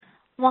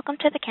Welcome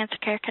to the Cancer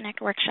Care Connect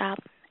workshop.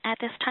 At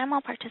this time,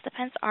 all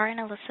participants are in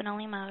a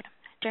listen-only mode.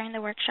 During the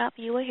workshop,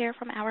 you will hear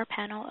from our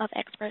panel of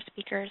expert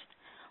speakers.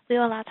 We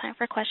will allow time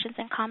for questions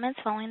and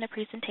comments following the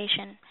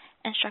presentation.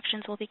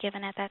 Instructions will be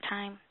given at that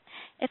time.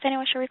 If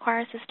anyone should require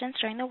assistance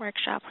during the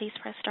workshop, please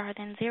press star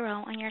then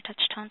 0 on your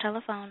touch-tone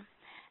telephone.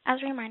 As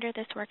a reminder,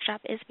 this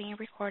workshop is being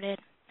recorded.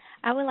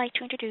 I would like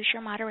to introduce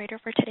your moderator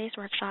for today's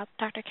workshop,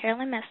 Dr.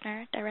 Carolyn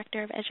Messner,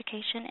 Director of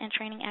Education and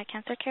Training at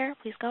Cancer Care.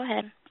 Please go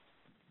ahead.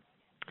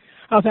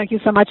 Oh, thank you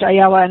so much,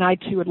 Ayala, and I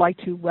too would like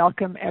to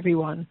welcome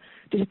everyone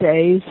to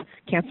today's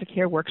Cancer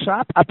Care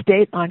Workshop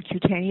update on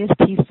cutaneous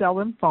T-cell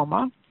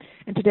lymphoma.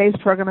 And today's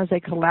program is a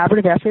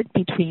collaborative effort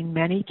between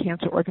many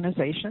cancer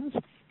organizations,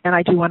 and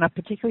I do want to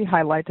particularly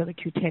highlight the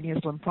Cutaneous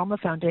Lymphoma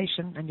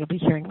Foundation, and you'll be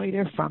hearing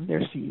later from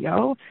their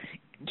CEO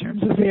in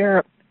terms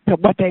of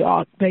what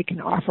they can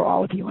offer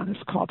all of you on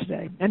this call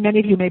today. And many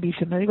of you may be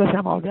familiar with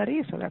them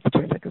already, so that's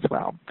terrific as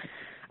well.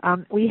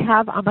 We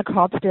have on the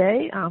call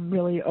today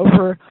really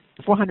over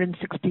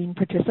 416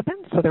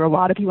 participants, so there are a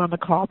lot of you on the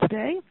call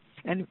today,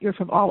 and you're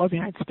from all over the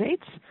United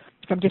States,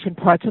 from different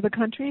parts of the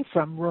country,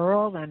 from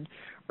rural and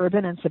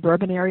urban and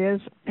suburban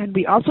areas, and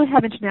we also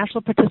have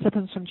international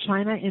participants from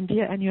China,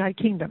 India, and United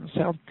Kingdom,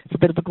 so it's a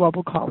bit of a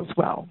global call as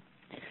well.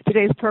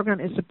 Today's program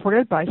is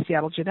supported by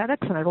Seattle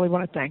Genetics, and I really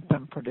want to thank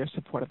them for their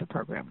support of the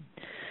program.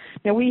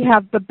 Now, we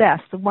have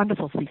the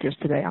wonderful speakers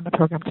today on the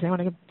program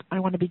today. I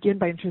want to begin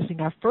by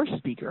introducing our first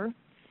speaker.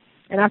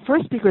 And our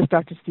first speaker is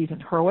Dr.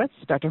 Stephen Hurwitz.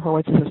 Dr.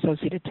 Hurwitz is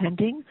Associate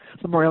Attending,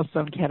 Memorial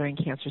Sloan Kettering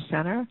Cancer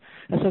Center,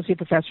 Associate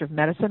Professor of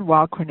Medicine,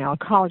 Weill Cornell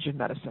College of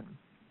Medicine.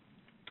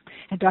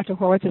 And Dr.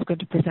 Hurwitz is going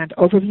to present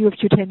an overview of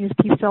cutaneous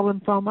T-cell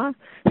lymphoma,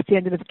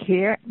 standard of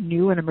care,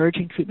 new and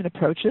emerging treatment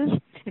approaches,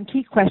 and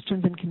key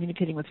questions in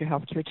communicating with your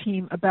healthcare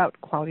team about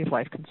quality of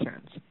life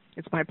concerns.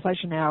 It's my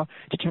pleasure now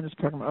to turn this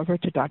program over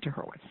to Dr.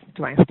 Hurwitz,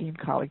 to my esteemed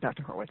colleague,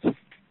 Dr. Hurwitz.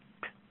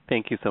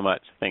 Thank you so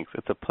much. Thanks.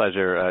 It's a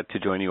pleasure to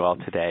join you all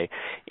today.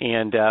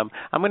 And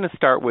I'm going to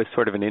start with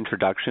sort of an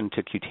introduction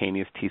to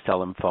cutaneous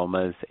T-cell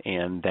lymphomas,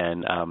 and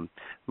then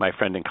my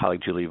friend and colleague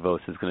Julie Vos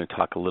is going to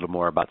talk a little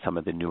more about some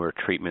of the newer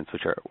treatments,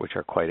 which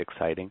are quite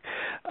exciting.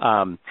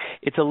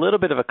 It's a little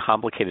bit of a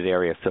complicated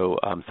area, so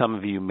some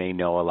of you may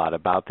know a lot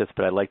about this,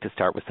 but I'd like to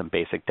start with some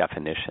basic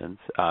definitions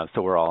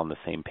so we're all on the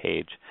same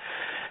page.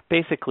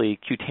 Basically,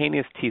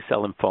 cutaneous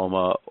T-cell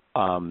lymphoma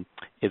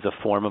is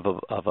a form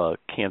of a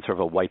cancer of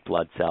a white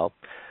blood cell.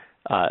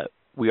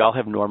 We all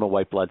have normal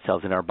white blood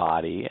cells in our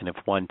body, and if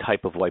one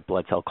type of white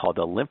blood cell called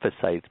a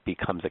lymphocyte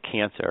becomes a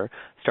cancer,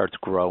 starts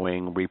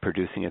growing,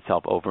 reproducing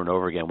itself over and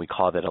over again, we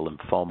call that a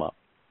lymphoma.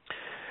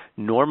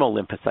 Normal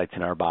lymphocytes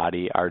in our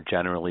body are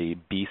generally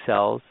B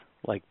cells,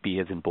 like B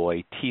as in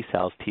boy, T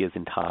cells, T as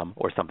in Tom,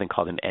 or something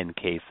called an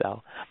NK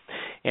cell.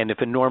 And if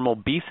a normal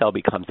B cell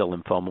becomes a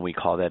lymphoma, we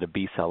call that a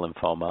B cell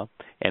lymphoma.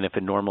 And if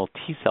a normal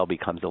T cell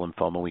becomes a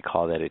lymphoma, we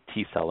call that a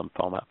T cell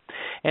lymphoma.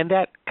 And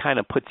that kind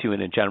of puts you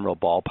in a general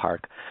ballpark.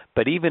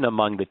 But even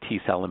among the T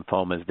cell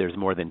lymphomas, there's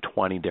more than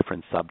 20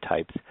 different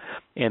subtypes.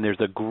 And there's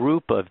a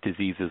group of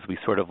diseases we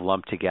sort of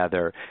lump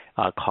together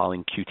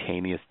calling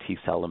cutaneous T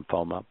cell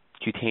lymphoma.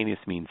 Cutaneous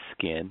means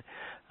skin.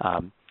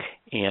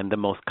 And the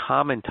most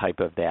common type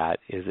of that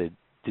is a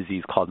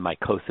disease called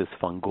mycosis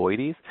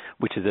fungoides,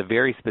 which is a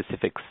very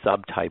specific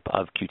subtype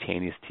of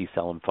cutaneous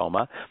T-cell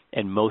lymphoma,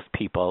 and most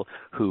people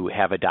who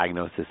have a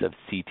diagnosis of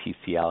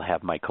CTCL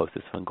have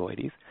mycosis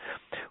fungoides.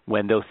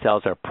 When those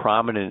cells are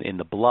prominent in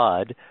the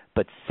blood,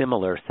 but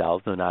similar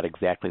cells, though not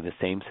exactly the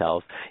same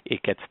cells,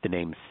 it gets the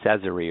name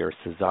Sézary or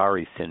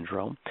Sézary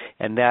syndrome,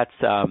 and that's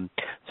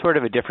sort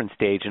of a different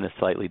stage and a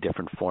slightly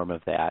different form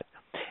of that.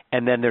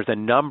 And then there's a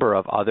number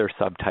of other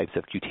subtypes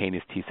of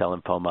cutaneous T-cell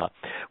lymphoma,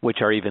 which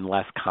are even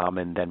less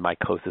common than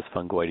mycosis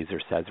fungoides or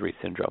Sézary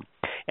syndrome.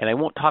 And I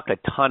won't talk a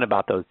ton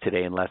about those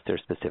today unless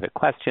there's specific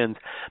questions,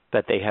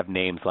 but they have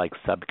names like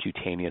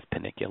subcutaneous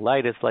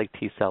panniculitis like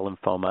T-cell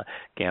lymphoma,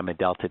 gamma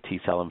delta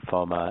T-cell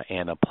lymphoma,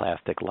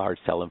 anaplastic large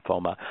cell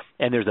lymphoma,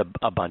 and there's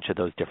a bunch of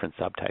those different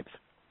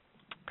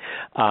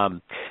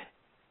subtypes.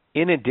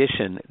 In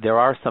addition, there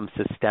are some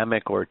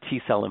systemic or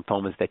T-cell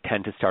lymphomas that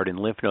tend to start in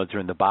lymph nodes or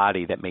in the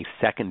body that may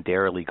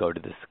secondarily go to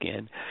the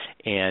skin,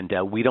 and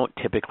we don't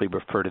typically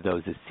refer to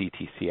those as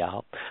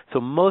CTCL.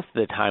 So most of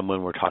the time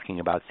when we're talking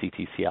about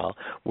CTCL,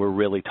 we're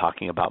really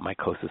talking about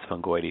mycosis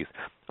fungoides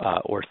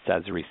or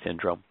Sézary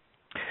syndrome.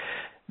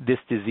 These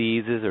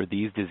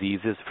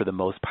diseases, for the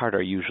most part,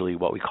 are usually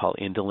what we call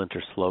indolent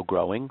or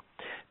slow-growing,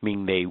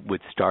 meaning they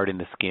would start in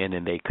the skin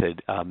and they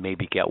could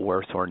maybe get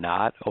worse or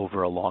not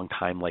over a long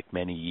time, like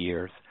many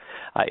years.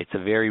 It's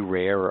a very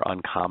rare or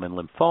uncommon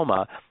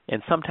lymphoma,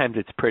 and sometimes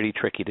it's pretty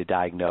tricky to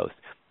diagnose.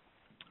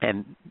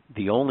 And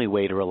the only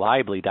way to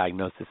reliably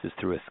diagnose this is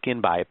through a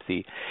skin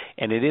biopsy.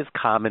 And it is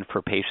common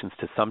for patients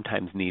to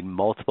sometimes need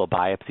multiple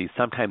biopsies,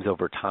 sometimes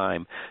over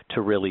time,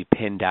 to really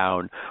pin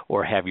down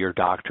or have your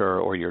doctor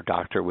or your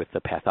doctor with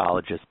the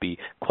pathologist be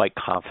quite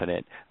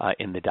confident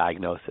in the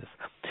diagnosis.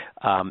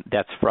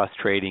 that's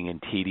frustrating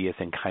and tedious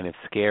and kind of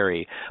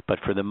scary. But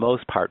for the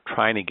most part,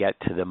 trying to get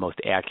to the most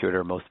accurate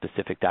or most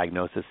specific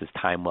diagnosis is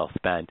time well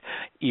spent,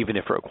 even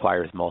if it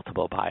requires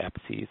multiple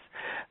biopsies.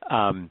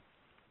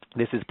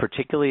 This is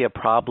particularly a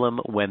problem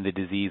when the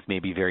disease may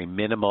be very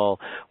minimal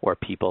or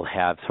people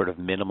have sort of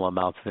minimal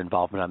amounts of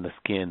involvement on the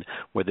skin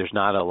where there's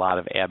not a lot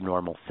of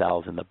abnormal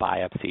cells in the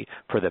biopsy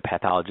for the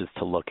pathologist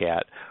to look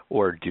at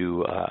or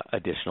do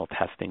additional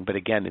testing. But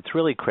again, it's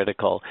really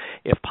critical,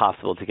 if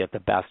possible, to get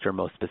the best or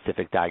most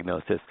specific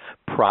diagnosis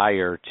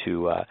prior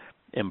to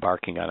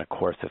embarking on a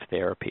course of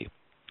therapy.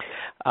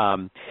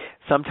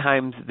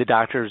 Sometimes the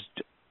doctors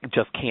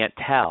just can't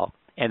tell.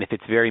 And if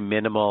it's very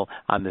minimal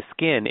on the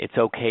skin, it's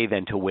okay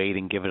then to wait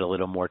and give it a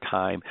little more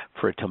time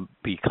for it to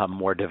become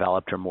more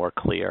developed or more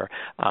clear.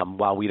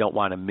 While we don't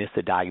want to miss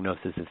a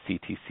diagnosis of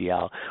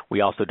CTCL,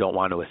 we also don't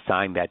want to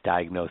assign that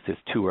diagnosis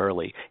too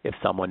early if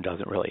someone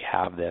doesn't really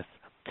have this.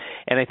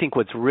 And I think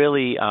what's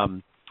really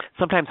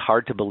sometimes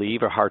hard to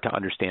believe or hard to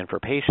understand for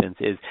patients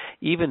is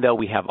even though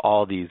we have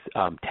all these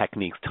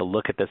techniques to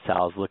look at the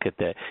cells, look at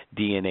the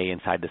DNA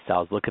inside the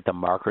cells, look at the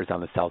markers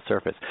on the cell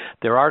surface,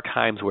 there are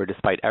times where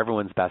despite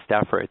everyone's best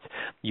efforts,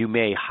 you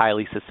may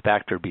highly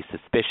suspect or be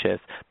suspicious,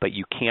 but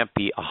you can't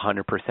be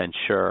 100%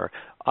 sure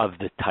of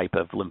the type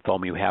of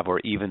lymphoma you have or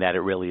even that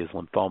it really is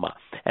lymphoma.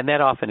 And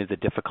that often is a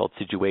difficult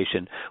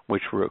situation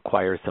which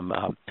requires some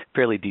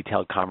fairly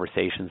detailed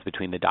conversations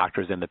between the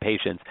doctors and the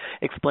patients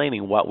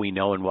explaining what we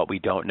know and what we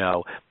don't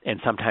know. And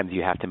sometimes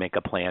you have to make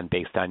a plan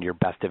based on your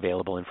best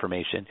available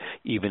information,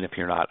 even if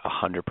you're not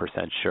 100%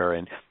 sure.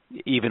 And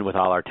even with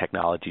all our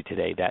technology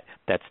today,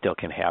 that still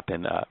can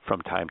happen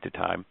from time to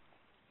time.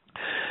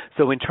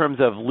 So in terms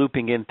of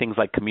looping in things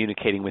like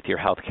communicating with your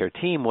healthcare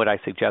team, what I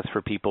suggest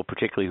for people,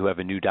 particularly who have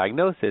a new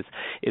diagnosis,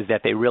 is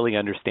that they really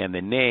understand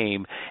the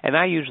name. And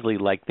I usually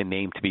like the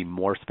name to be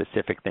more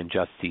specific than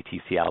just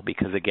CTCL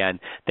because,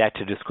 again, that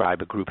to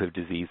describe a group of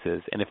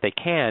diseases. And if they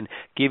can,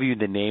 give you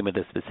the name of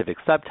the specific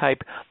subtype.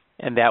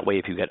 And that way,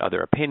 if you get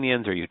other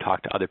opinions or you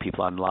talk to other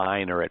people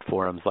online or at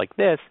forums like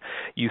this,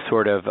 you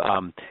sort of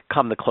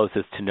come the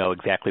closest to know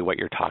exactly what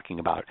you're talking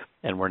about.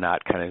 And we're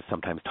not kind of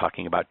sometimes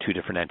talking about two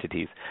different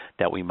entities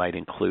that we might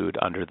include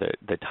under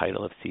the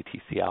title of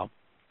CTCL.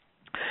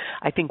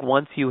 I think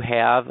once you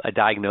have a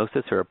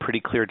diagnosis or a pretty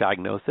clear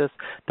diagnosis,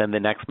 then the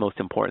next most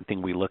important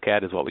thing we look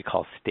at is what we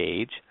call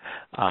stage.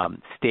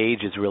 Stage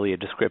is really a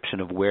description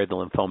of where the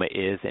lymphoma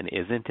is and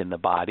isn't in the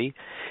body.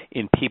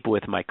 In people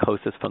with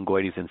mycosis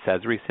fungoides and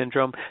Sézary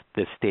syndrome,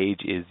 the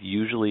stage is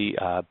usually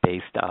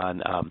based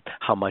on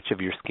how much of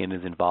your skin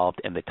is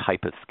involved and the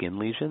type of skin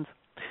lesions.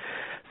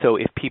 So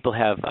if people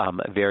have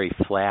very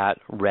flat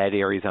red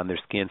areas on their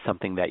skin,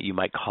 something that you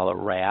might call a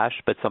rash,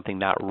 but something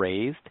not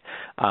raised,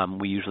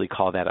 we usually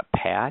call that a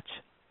patch.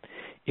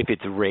 If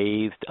it's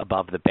raised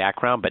above the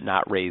background but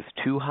not raised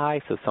too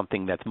high, so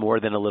something that's more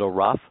than a little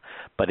rough,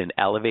 but an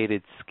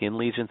elevated skin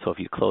lesion, so if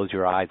you close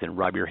your eyes and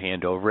rub your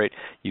hand over it,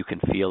 you can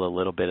feel a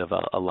little bit of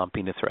a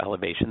lumpiness or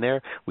elevation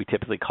there. We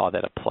typically call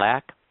that a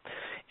plaque.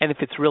 And if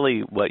it's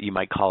really what you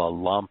might call a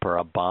lump or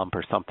a bump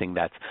or something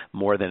that's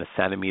more than a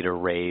centimeter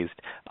raised,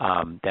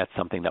 that's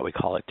something that we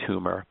call a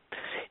tumor.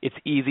 It's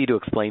easy to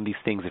explain these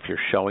things if you're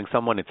showing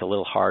someone. It's a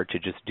little hard to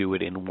just do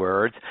it in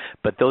words,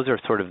 but those are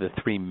sort of the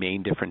three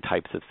main different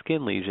types of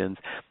skin lesions.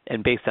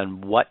 And based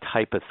on what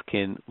type of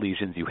skin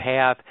lesions you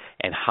have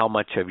and how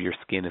much of your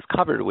skin is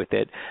covered with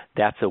it,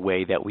 that's a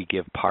way that we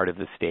give part of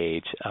the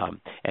stage.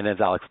 And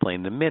as I'll explain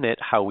in a minute,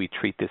 how we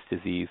treat this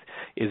disease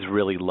is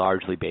really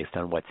largely based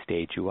on what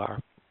stage you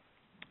are.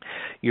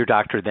 Your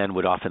doctor then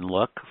would often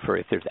look for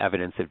if there's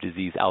evidence of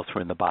disease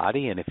elsewhere in the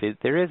body, and if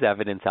there is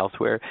evidence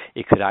elsewhere,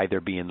 it could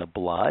either be in the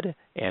blood,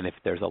 and if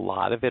there's a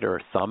lot of it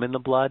or some in the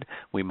blood,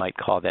 we might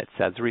call that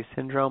Sézary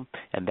syndrome,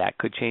 and that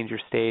could change your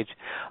stage,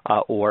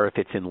 or if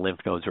it's in lymph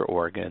nodes or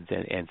organs,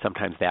 and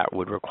sometimes that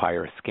would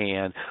require a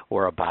scan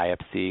or a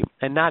biopsy.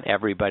 And not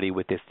everybody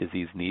with this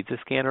disease needs a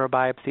scan or a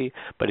biopsy,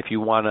 but if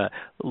you want to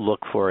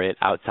look for it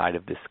outside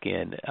of the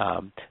skin,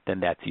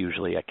 then that's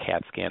usually a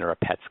CAT scan or a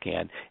PET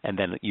scan, and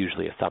then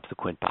usually a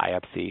subsequent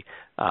biopsy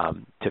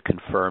to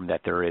confirm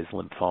that there is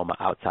lymphoma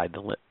outside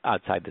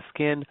the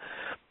skin.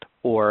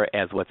 Or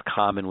as what's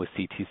common with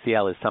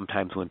CTCL is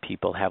sometimes when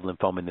people have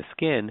lymphoma in the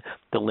skin,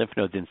 the lymph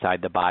nodes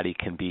inside the body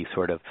can be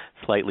sort of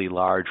slightly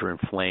large or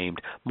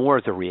inflamed, more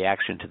as a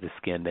reaction to the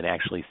skin than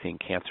actually seeing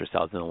cancer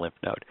cells in the lymph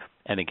node.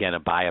 And again, a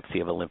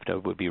biopsy of a lymph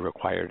node would be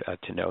required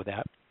to know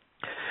that.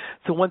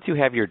 So once you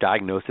have your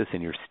diagnosis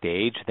and your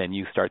stage, then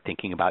you start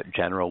thinking about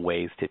general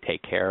ways to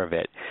take care of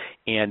it.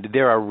 And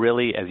there are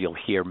really, as you'll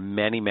hear,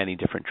 many, many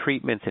different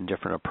treatments and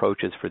different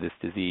approaches for this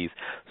disease.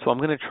 So I'm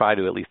going to try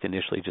to at least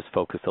initially just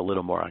focus a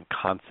little more on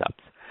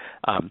concepts.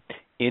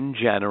 In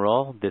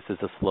general, this is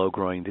a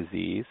slow-growing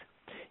disease.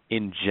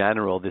 In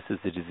general, this is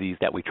a disease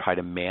that we try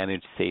to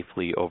manage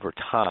safely over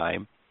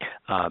time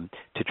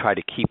to try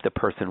to keep the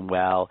person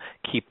well,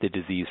 keep the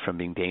disease from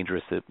being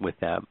dangerous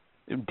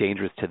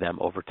to them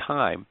over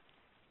time.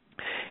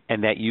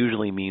 And that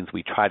usually means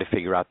we try to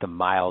figure out the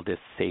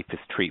mildest,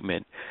 safest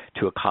treatment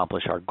to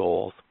accomplish our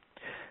goals.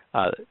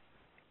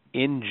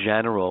 in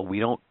general, we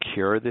don't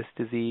cure this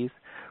disease.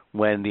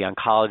 When the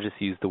oncologists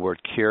use the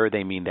word cure,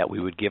 they mean that we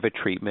would give a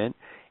treatment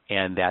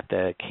and that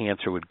the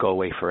cancer would go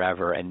away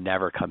forever and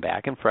never come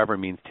back. And forever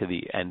means to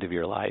the end of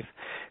your life.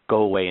 Go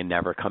away and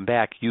never come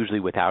back,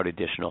 usually without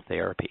additional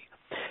therapy.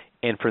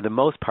 And for the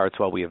most part,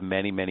 while we have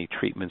many, many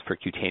treatments for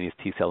cutaneous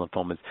T-cell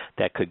lymphomas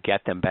that could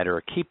get them better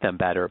or keep them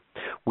better,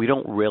 we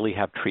don't really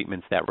have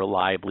treatments that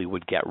reliably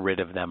would get rid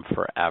of them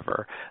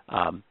forever.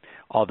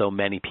 Although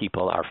many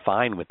people are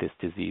fine with this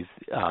disease,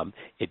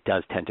 it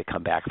does tend to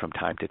come back from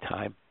time to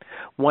time.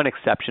 One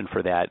exception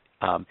for that,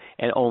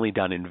 and only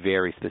done in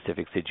very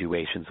specific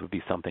situations, would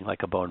be something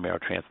like a bone marrow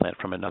transplant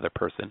from another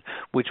person,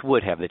 which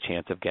would have the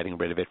chance of getting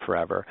rid of it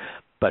forever.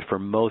 But for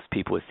most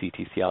people with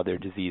CTCL, their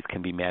disease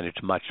can be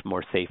managed much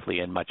more safely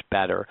and much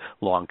better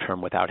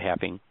long-term without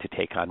having to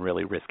take on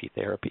really risky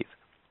therapies.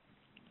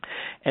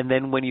 And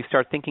then when you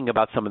start thinking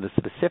about some of the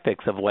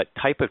specifics of what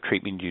type of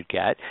treatment you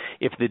get,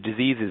 if the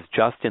disease is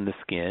just in the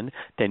skin,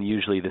 then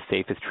usually the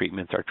safest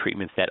treatments are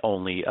treatments that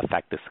only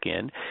affect the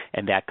skin,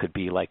 and that could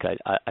be like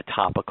a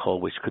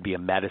topical, which could be a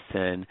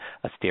medicine,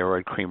 a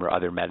steroid cream, or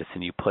other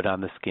medicine you put on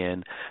the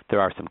skin.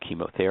 There are some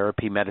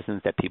chemotherapy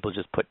medicines that people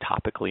just put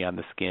topically on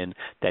the skin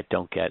that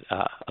don't get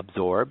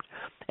absorbed.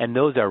 And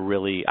those are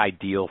really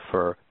ideal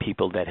for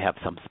people that have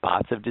some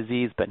spots of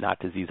disease, but not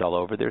disease all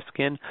over their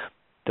skin.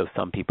 Though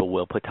some people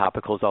will put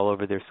topicals all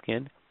over their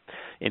skin.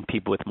 In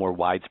people with more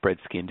widespread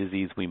skin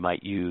disease, we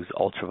might use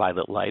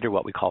ultraviolet light, or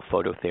what we call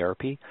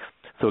phototherapy.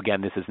 So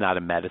again, this is not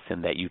a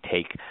medicine that you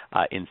take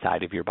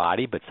inside of your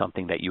body, but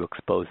something that you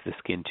expose the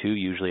skin to,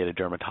 usually at a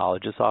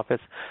dermatologist's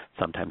office.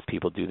 Sometimes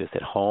people do this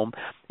at home.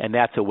 And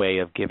that's a way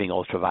of giving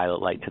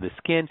ultraviolet light to the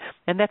skin.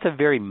 And that's a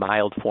very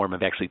mild form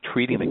of actually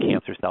treating the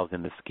cancer cells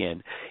in the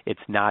skin. It's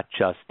not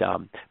just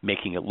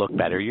making it look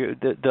better.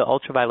 The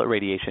ultraviolet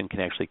radiation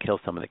can actually kill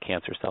some of the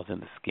cancer cells in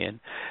the skin.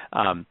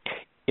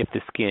 If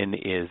the skin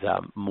is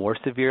more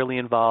severely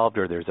involved,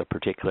 or there's a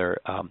particular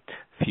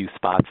few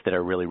spots that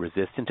are really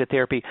resistant to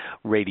therapy,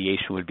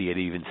 radiation would be an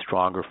even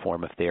stronger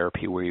form of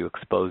therapy where you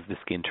expose the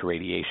skin to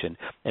radiation,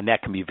 and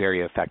that can be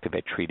very effective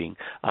at treating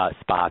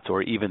spots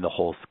or even the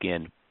whole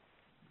skin.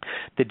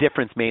 The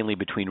difference mainly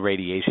between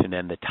radiation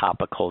and the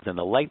topicals and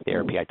the light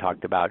therapy I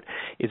talked about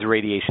is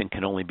radiation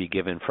can only be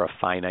given for a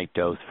finite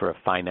dose for a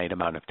finite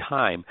amount of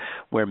time,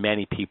 where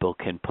many people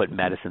can put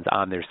medicines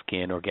on their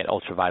skin or get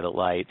ultraviolet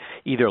light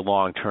either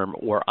long-term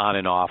or on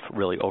and off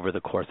really over the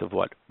course of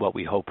what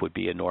we hope would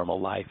be a normal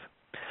life.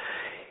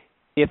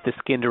 If the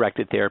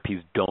skin-directed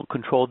therapies don't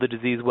control the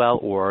disease well,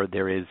 or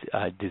there is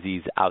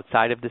disease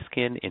outside of the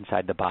skin,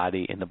 inside the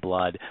body, in the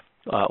blood,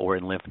 or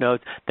in lymph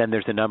nodes, then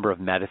there's a number of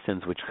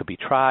medicines which could be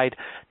tried.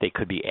 They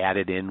could be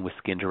added in with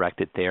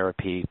skin-directed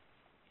therapy.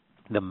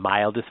 The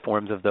mildest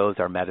forms of those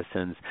are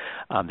medicines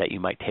that you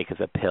might take as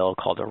a pill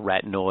called a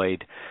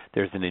retinoid.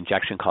 There's an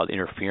injection called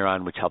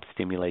interferon, which helps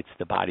stimulate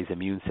the body's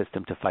immune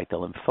system to fight the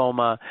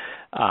lymphoma.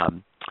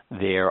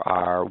 There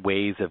are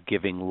ways of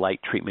giving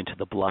light treatment to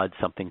the blood,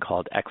 something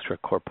called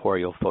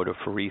extracorporeal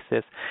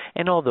photopheresis,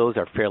 and all those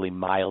are fairly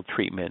mild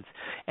treatments.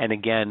 And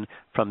again,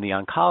 from the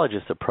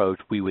oncologist approach,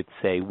 we would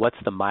say, what's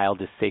the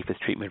mildest,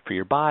 safest treatment for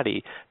your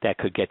body that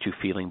could get you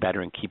feeling better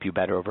and keep you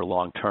better over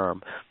long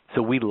term?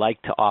 So we like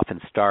to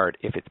often start,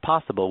 if it's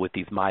possible, with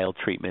these mild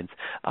treatments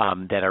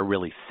that are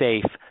really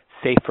safe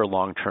for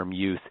long-term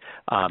use,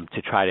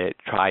 to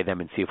try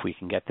them and see if we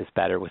can get this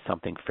better with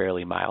something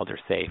fairly mild or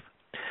safe.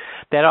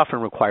 That often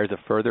requires a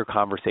further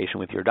conversation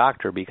with your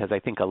doctor, because I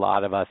think a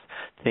lot of us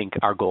think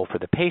our goal for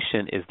the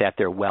patient is that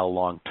they're well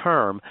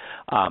long-term,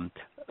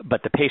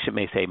 but the patient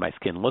may say, my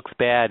skin looks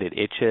bad, it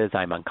itches,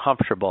 I'm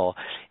uncomfortable.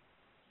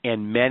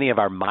 And many of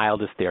our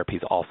mildest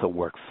therapies also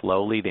work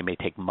slowly. They may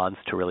take months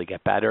to really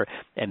get better,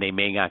 and they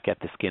may not get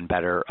the skin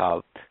better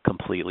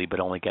completely, but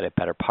only get it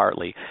better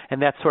partly.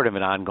 And that's sort of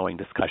an ongoing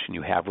discussion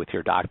you have with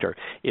your doctor.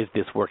 Is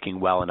this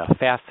working well enough,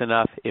 fast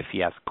enough? If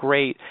yes,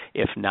 great.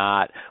 If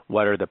not,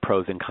 what are the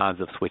pros and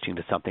cons of switching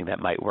to something that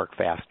might work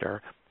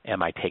faster?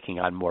 Am I taking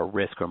on more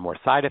risk or more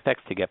side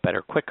effects to get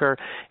better quicker?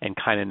 And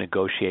kind of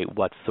negotiate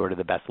what's sort of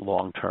the best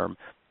long-term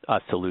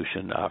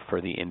solution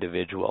for the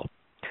individual.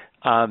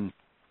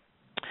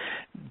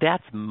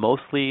 That's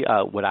mostly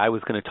what I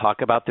was going to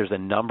talk about. There's a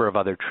number of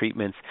other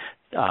treatments,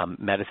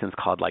 medicines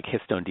called like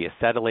histone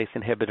deacetylase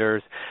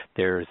inhibitors.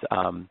 There's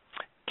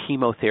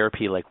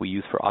chemotherapy like we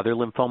use for other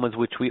lymphomas,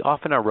 which we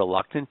often are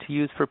reluctant to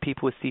use for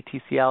people with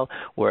CTCL,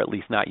 or at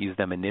least not use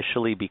them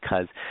initially,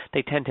 because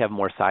they tend to have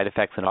more side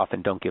effects and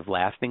often don't give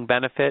lasting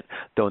benefit,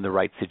 though in the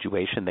right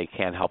situation they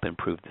can help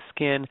improve the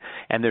skin.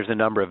 And there's a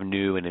number of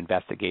new and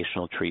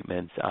investigational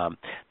treatments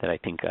that I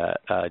think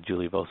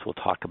Julie Vos will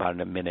talk about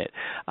in a minute.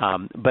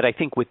 But I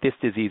think with this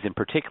disease in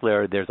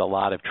particular, there's a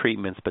lot of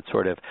treatments, but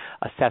sort of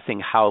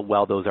assessing how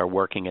well those are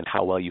working and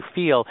how well you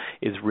feel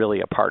is really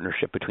a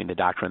partnership between the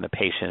doctor and the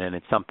patient, and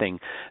it's something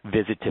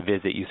visit to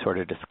visit you sort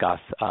of discuss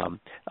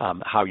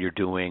how you're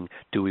doing.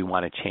 Do we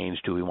want to change?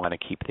 Do we want to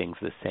keep things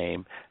the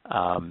same?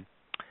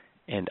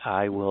 And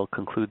I will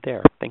conclude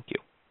there. Thank you.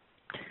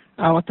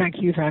 Oh, well, thank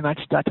you very much,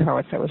 Dr.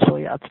 Horowitz. That was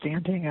really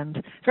outstanding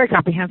and very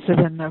comprehensive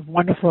and a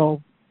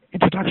wonderful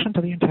introduction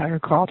to the entire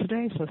call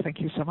today, so thank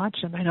you so much.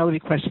 And I know there'll be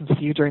questions for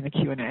you during the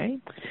Q&A,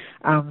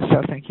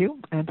 so thank you.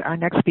 And our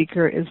next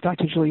speaker is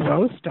Dr. Julie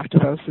Vos. Dr.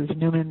 Vos is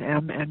Newman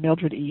M. and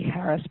Mildred E.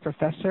 Harris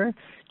Professor,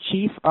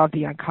 Chief of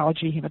the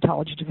Oncology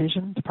Hematology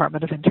Division,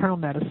 Department of Internal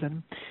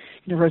Medicine,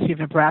 University of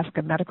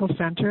Nebraska Medical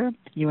Center,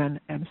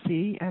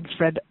 UNMC, and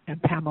Fred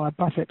and Pamela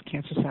Buffett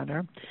Cancer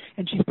Center.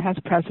 And she's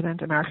past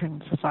president,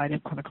 American Society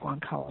of Clinical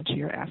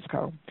Oncology, or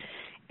ASCO.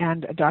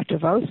 And Dr.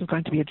 Vos is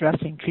going to be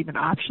addressing treatment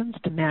options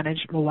to manage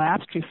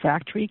relapsed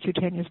refractory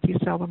cutaneous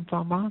T-cell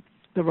lymphoma,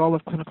 the role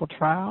of clinical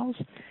trials,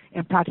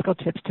 and practical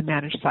tips to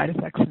manage side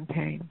effects and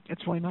pain.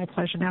 It's really my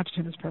pleasure now to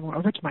turn this program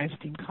over to my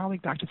esteemed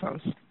colleague, Dr. Vos.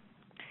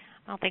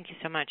 Well, thank you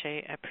so much.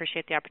 I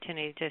appreciate the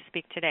opportunity to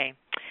speak today.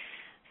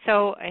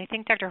 So I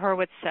think Dr.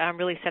 Horowitz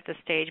really set the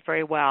stage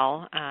very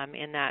well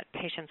in that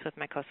patients with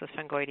mycosis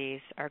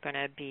fungoides are going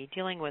to be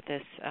dealing with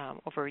this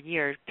over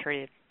years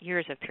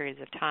of periods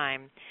of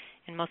time,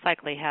 and most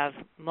likely have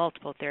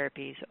multiple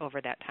therapies over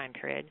that time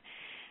period.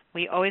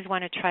 We always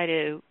want to try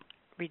to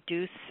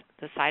reduce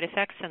the side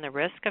effects and the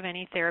risk of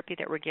any therapy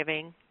that we're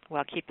giving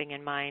while keeping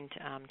in mind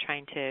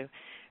trying to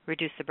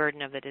reduce the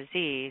burden of the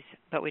disease,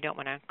 but we don't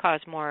want to cause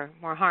more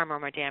harm or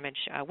more damage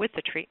with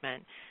the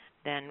treatment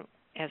than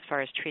as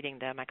far as treating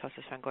the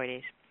mycosis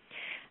fungoides.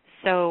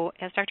 So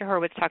as Dr.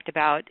 Horowitz talked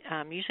about,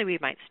 usually we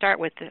might start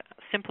with the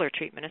simpler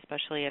treatment,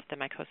 especially if the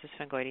mycosis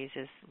fungoides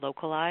is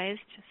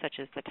localized, such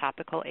as the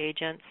topical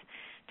agents,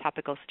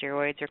 topical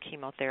steroids or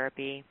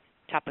chemotherapy,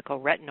 topical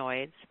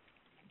retinoids,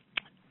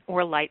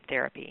 or light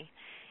therapy.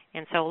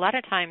 And so a lot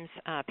of times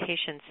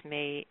patients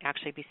may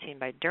actually be seen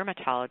by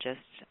dermatologists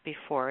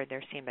before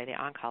they're seen by the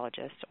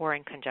oncologist or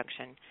in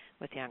conjunction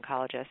with the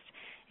oncologist.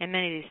 And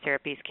many of these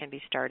therapies can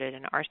be started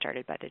and are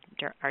started by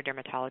our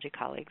dermatology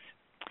colleagues.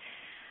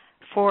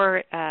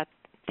 For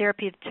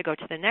therapy to go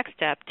to the next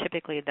step,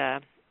 typically the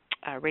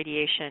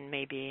radiation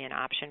may be an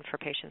option for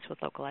patients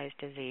with localized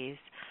disease,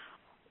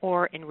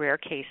 or in rare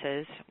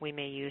cases, we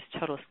may use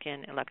total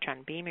skin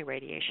electron beam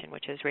irradiation,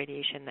 which is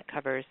radiation that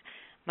covers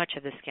much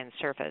of the skin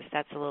surface.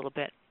 That's a little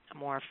bit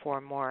more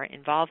for more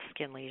involved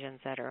skin lesions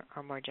that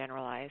are more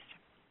generalized.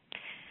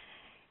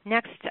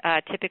 Next,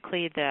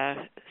 typically the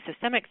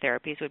systemic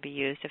therapies would be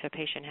used if a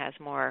patient has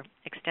more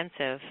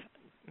extensive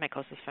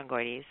mycosis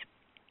fungoides.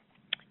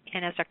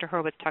 And as Dr.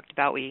 Horowitz talked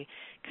about, we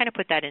kind of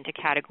put that into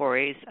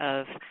categories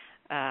of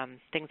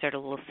things that are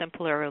a little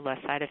simpler, less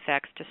side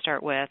effects to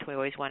start with. We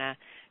always want to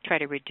try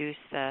to reduce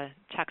the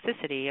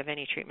toxicity of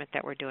any treatment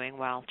that we're doing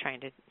while trying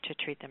to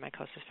treat the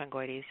mycosis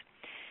fungoides.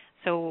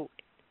 So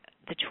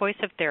the choice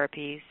of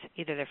therapies,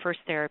 either the first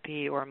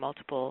therapy or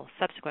multiple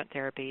subsequent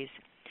therapies,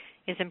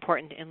 is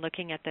important in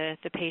looking at the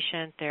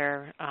patient,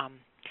 their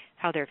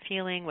how they're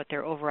feeling, what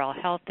their overall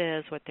health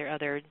is, what their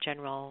other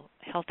general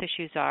health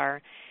issues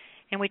are.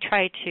 And we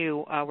try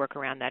to work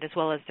around that, as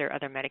well as their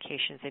other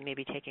medications they may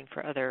be taking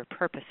for other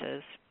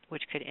purposes,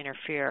 which could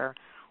interfere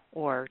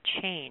or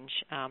change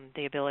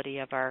the ability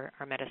of our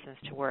medicines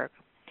to work.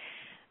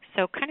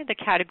 So kind of the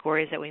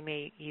categories that we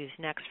may use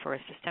next for a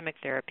systemic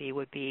therapy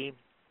would be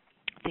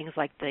things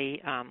like the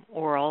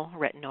oral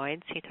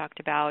retinoids he talked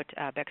about,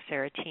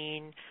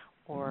 bexarotene,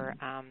 or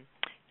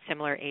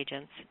similar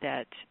agents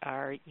that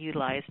are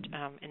utilized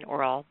in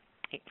oral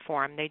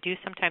form. They do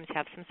sometimes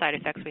have some side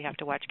effects we have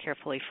to watch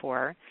carefully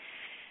for.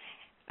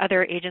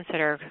 Other agents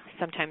that are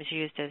sometimes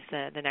used as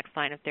the next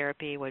line of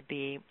therapy would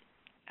be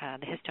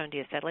the histone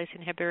deacetylase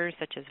inhibitors,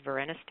 such as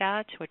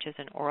vorinostat, which is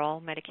an oral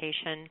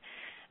medication.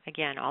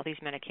 Again, all these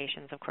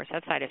medications, of course,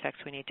 have side effects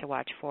we need to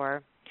watch for.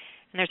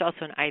 And there's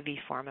also an IV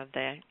form of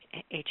the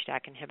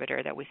HDAC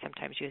inhibitor that we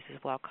sometimes use as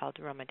well, called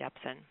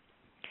romidepsin.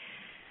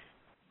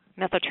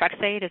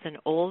 Methotrexate is an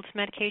old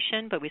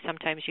medication, but we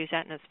sometimes use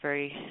that, and it's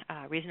very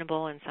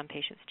reasonable in some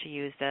patients to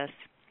use this.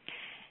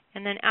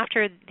 And then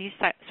after these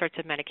sorts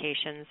of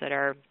medications that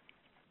are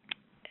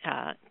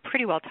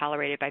pretty well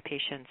tolerated by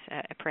patients,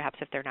 perhaps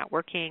if they're not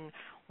working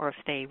or if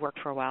they work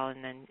for a while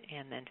and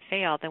then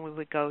fail, then we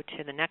would go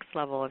to the next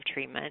level of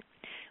treatment,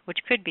 which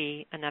could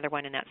be another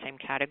one in that same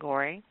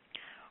category,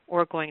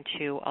 or going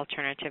to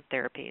alternative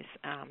therapies,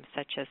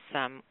 such as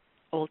some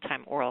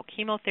old-time oral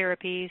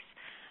chemotherapies,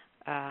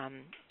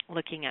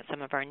 looking at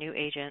some of our new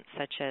agents,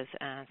 such as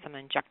some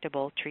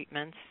injectable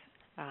treatments,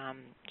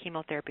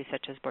 chemotherapy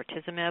such as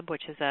bortezomib,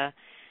 which is a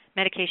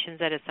medication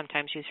that is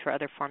sometimes used for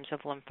other forms of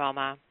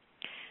lymphoma.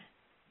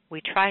 We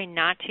try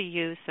not to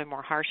use the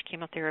more harsh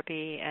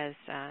chemotherapy, as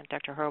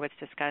Dr. Horowitz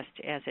discussed,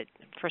 as it,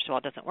 first of all,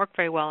 doesn't work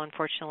very well,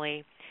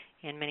 unfortunately,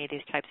 in many of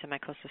these types of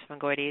mycosis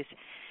fungoides,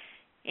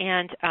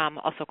 and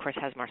also, of course,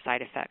 has more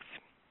side effects.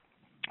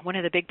 One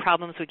of the big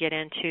problems we get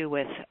into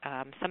with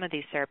some of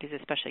these therapies,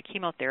 especially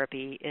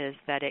chemotherapy, is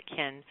that it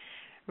can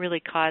really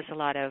cause a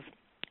lot of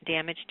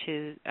damage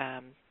to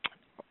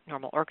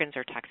normal organs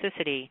or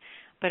toxicity,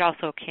 but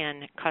also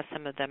can cause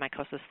some of the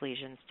mycosis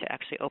lesions to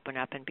actually open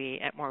up and be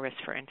at more risk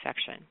for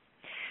infection.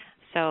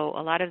 So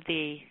a lot of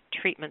the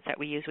treatments that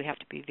we use, we have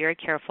to be very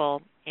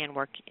careful and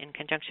work in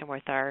conjunction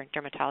with our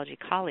dermatology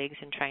colleagues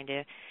in trying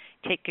to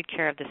take good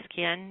care of the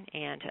skin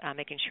and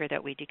making sure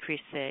that we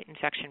decrease the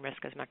infection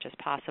risk as much as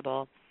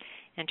possible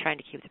and trying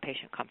to keep the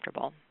patient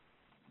comfortable.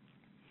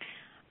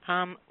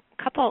 A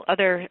couple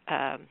other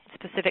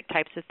specific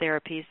types of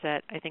therapies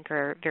that I think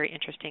are very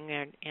interesting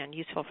and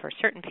useful for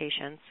certain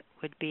patients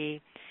would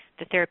be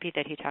the therapy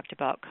that he talked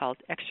about called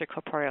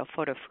extracorporeal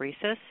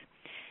photopheresis.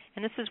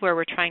 And this is where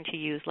we're trying to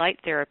use light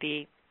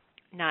therapy,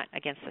 not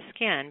against the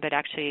skin, but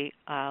actually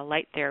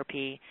light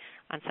therapy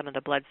on some of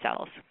the blood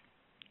cells.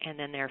 And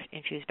then they're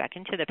infused back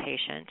into the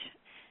patient.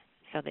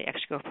 So the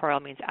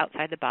extracorporeal means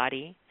outside the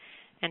body,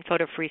 and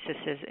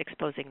photopheresis is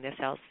exposing the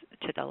cells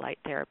to the light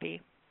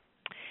therapy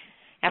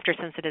after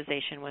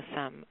sensitization with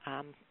some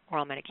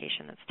oral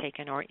medication that's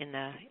taken or in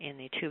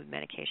the tube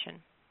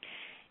medication.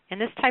 And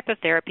this type of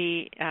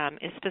therapy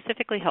is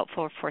specifically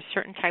helpful for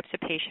certain types of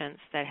patients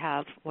that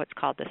have what's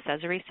called the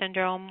Sézary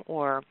syndrome,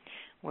 or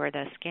where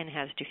the skin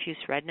has diffuse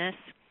redness,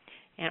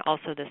 and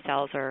also the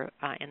cells are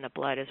in the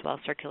blood as well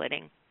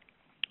circulating.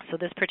 So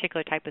this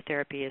particular type of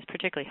therapy is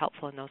particularly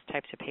helpful in those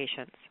types of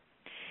patients.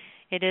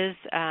 It is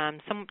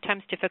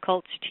sometimes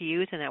difficult to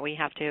use in that we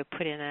have to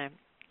put in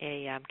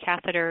a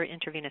catheter,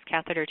 intravenous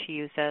catheter to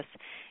use this,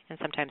 and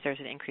sometimes there's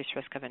an increased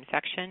risk of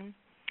infection.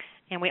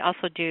 And we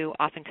also do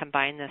often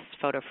combine this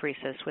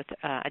photopheresis with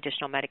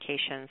additional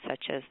medications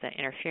such as the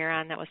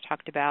interferon that was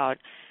talked about,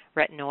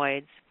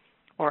 retinoids,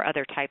 or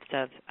other types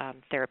of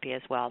therapy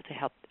as well to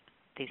help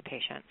these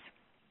patients.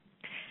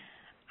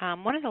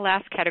 One of the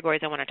last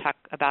categories I want to talk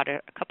about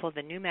are a couple of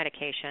the new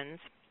medications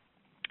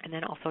and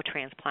then also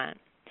transplant.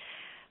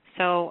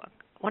 So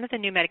one of the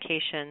new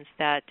medications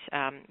that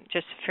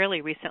just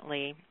fairly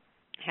recently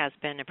has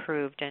been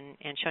approved and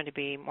shown to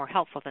be more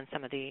helpful than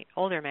some of the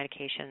older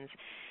medications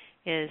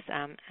is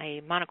a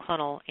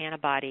monoclonal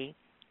antibody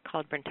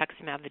called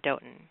brentuximab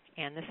vedotin.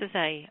 And this is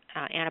an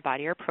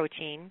antibody or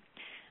protein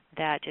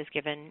that is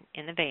given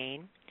in the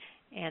vein,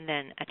 and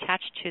then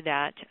attached to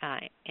that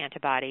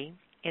antibody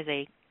is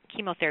a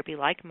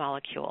chemotherapy-like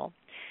molecule.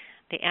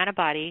 The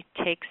antibody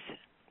takes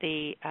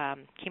the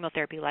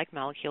chemotherapy-like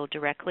molecule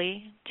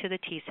directly to the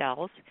T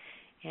cells,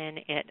 and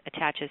it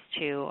attaches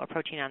to a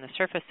protein on the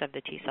surface of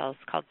the T cells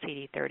called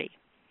CD30.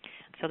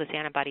 So this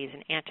antibody is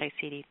an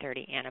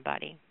anti-CD30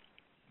 antibody.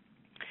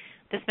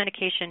 This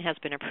medication has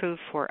been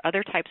approved for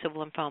other types of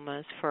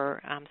lymphomas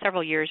for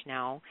several years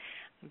now,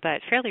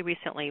 but fairly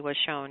recently was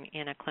shown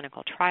in a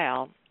clinical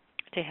trial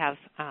to have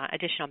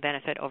additional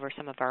benefit over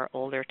some of our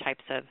older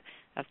types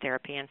of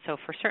therapy. And so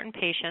for certain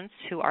patients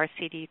who are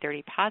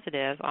CD30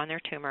 positive on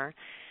their tumor,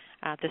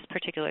 this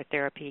particular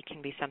therapy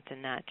can be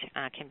something that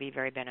can be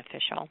very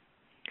beneficial.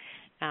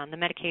 The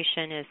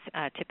medication is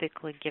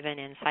typically given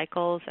in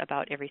cycles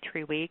about every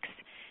 3 weeks,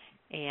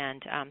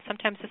 and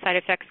sometimes the side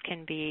effects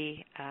can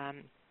be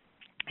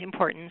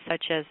important,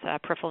 such as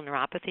peripheral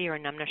neuropathy or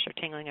numbness or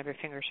tingling of your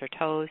fingers or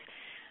toes,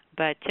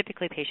 but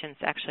typically patients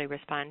actually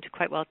respond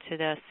quite well to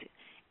this,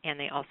 and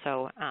they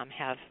also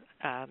have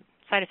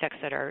side effects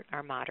that are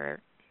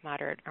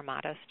moderate or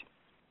modest.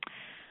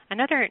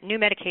 Another new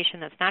medication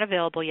that's not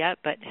available yet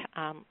but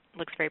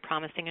looks very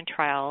promising in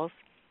trials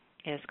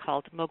is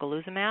called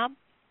mogamulizumab,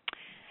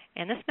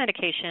 and this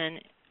medication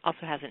also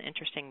has an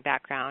interesting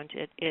background.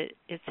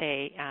 It's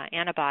a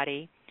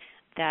antibody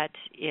that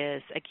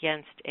is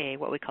against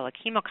what we call a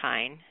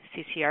chemokine,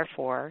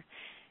 CCR4,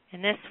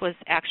 and this was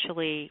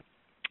actually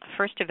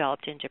first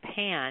developed in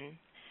Japan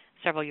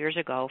several years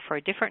ago for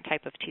a different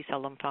type of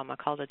T-cell lymphoma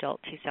called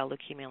adult T-cell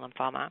leukemia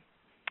lymphoma.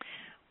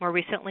 More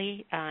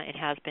recently, it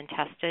has been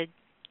tested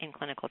in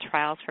clinical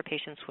trials for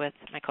patients with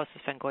mycosis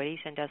fungoides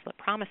and does look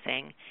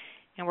promising,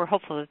 and we're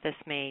hopeful that this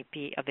may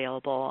be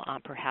available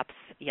perhaps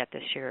yet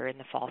this year in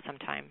the fall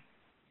sometime.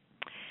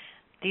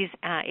 These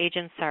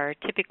agents are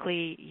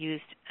typically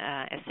used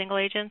as single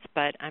agents,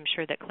 but I'm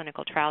sure that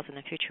clinical trials in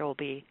the future will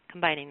be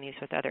combining these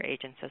with other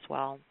agents as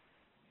well.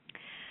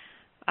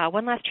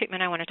 One last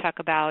treatment I want to talk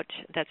about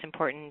that's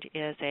important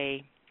is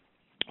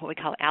what we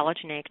call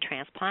allogeneic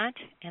transplant,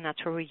 and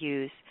that's where we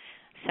use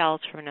cells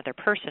from another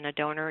person, a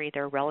donor,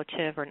 either a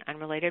relative or an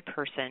unrelated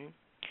person,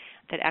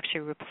 that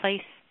actually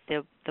replace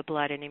the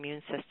blood and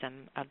immune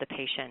system of the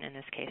patient, in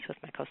this case with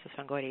mycosis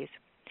fungoides.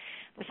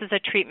 This is a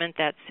treatment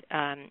that's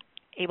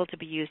able to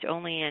be used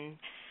only in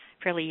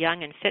fairly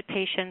young and fit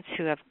patients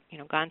who have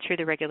gone through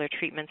the regular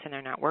treatments and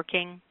they're not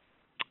working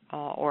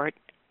or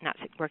not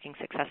working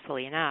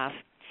successfully enough.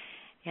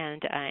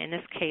 And in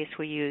this case,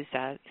 we use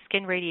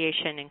skin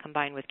radiation and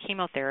combined with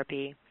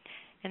chemotherapy,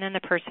 and then the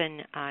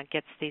person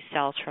gets these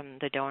cells from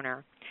the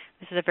donor.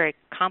 This is a very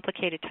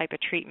complicated type of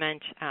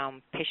treatment.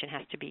 Patient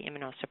has to be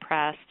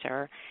immunosuppressed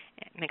or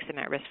makes them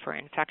at risk for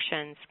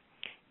infections,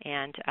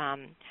 and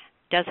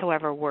does,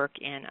 however, work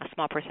in a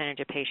small percentage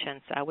of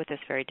patients with this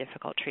very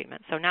difficult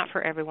treatment. So not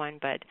for everyone,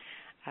 but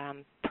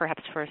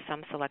perhaps for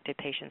some selected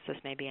patients, this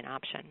may be an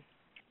option.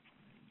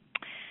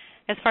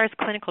 As far as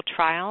clinical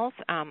trials,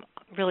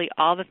 really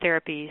all the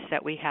therapies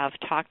that we have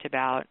talked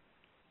about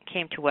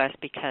came to us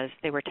because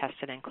they were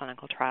tested in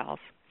clinical trials.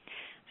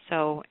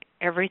 So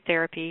every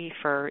therapy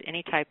for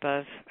any type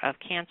of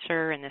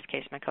cancer, in this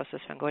case mycosis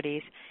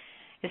fungoides,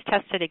 is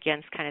tested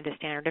against kind of the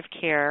standard of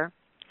care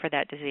for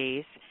that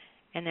disease,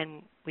 and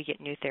then we get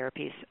new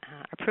therapies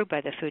approved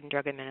by the Food and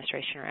Drug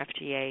Administration, or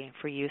FDA,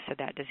 for use of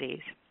that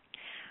disease.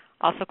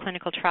 Also,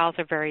 clinical trials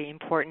are very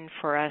important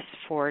for us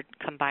for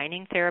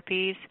combining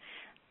therapies.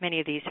 Many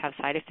of these have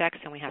side effects,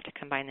 and we have to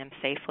combine them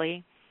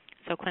safely.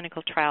 So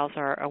clinical trials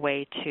are a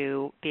way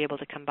to be able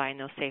to combine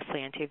those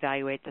safely and to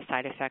evaluate the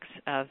side effects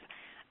of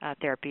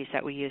therapies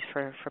that we use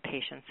for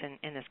patients,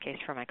 in this case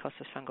for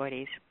mycosis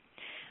fungoides.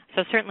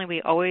 So certainly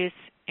we always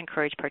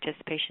encourage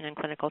participation in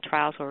clinical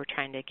trials where we're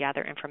trying to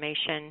gather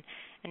information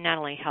and not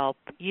only help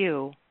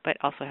you, but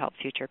also help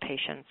future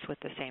patients with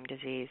the same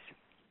disease.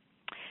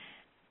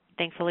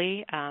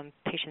 Thankfully,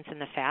 patients in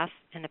the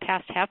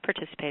past have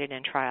participated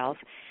in trials,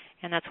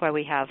 and that's why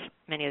we have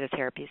many of the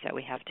therapies that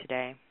we have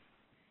today.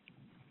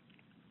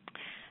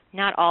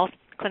 Not all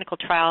clinical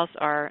trials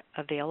are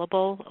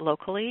available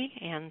locally,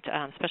 and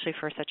especially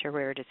for such a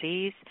rare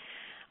disease.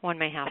 One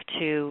may have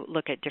to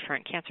look at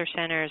different cancer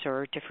centers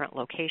or different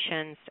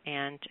locations,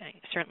 and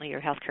certainly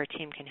your healthcare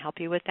team can help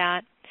you with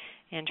that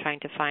in trying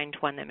to find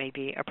one that may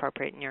be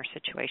appropriate in your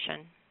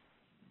situation.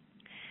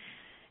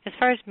 As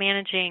far as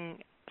managing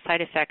side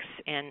effects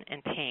and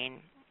pain,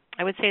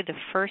 I would say the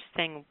first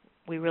thing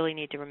we really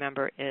need to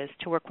remember is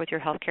to work with your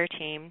healthcare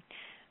team,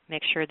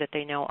 make sure that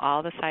they know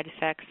all the side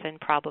effects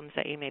and problems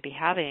that you may be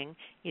having,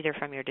 either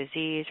from your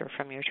disease or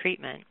from your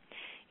treatment.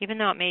 Even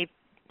though it may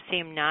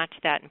seem not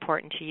that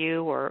important to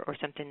you or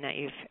something that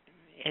you've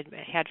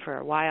had for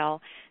a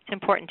while, it's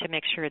important to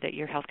make sure that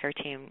your healthcare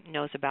team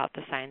knows about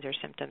the signs or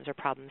symptoms or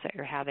problems that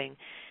you're having,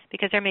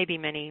 because there may be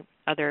many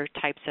other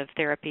types of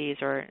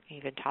therapies or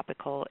even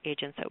topical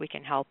agents that we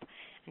can help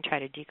and try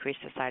to decrease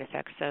the side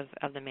effects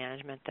of the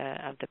management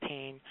of the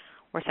pain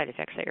or side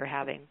effects that you're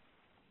having.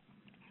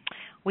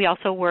 We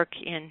also work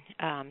in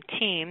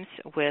teams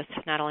with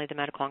not only the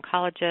medical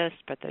oncologist,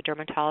 but the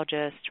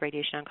dermatologist,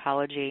 radiation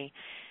oncology,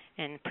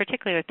 and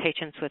particularly with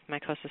patients with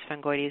mycosis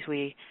fungoides,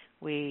 we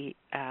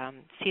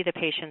see the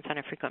patients on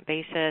a frequent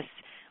basis,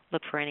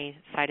 look for any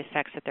side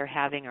effects that they're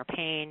having or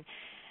pain,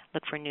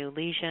 look for new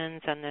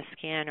lesions on the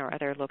skin or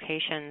other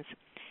locations,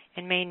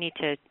 and may need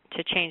to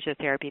change the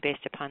therapy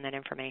based upon that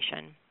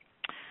information.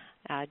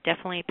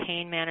 Definitely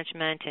pain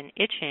management and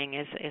itching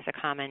is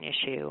a common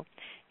issue,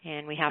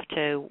 and we have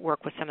to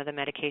work with some of the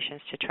medications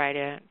to try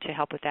to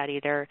help with that,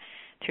 either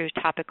through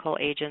topical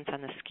agents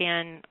on the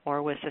skin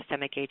or with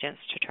systemic agents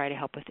to try to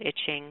help with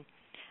itching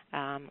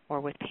or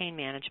with pain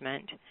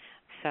management.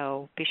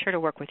 So be sure to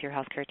work with your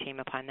healthcare team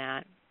upon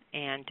that,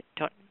 and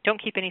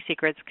don't keep any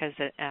secrets, because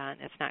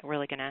it's not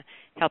really going to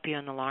help you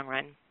in the long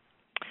run.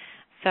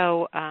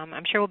 So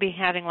I'm sure we'll be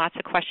having lots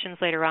of questions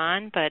later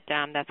on, but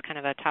that's kind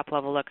of a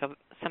top-level look of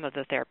some of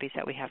the therapies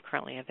that we have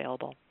currently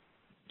available.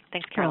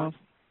 Thanks, Carolyn.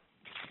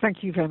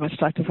 Thank you very much,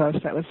 Dr. Vos.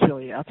 That was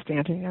really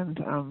outstanding and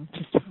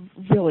just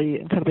really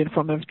incredibly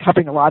informative,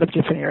 covering a lot of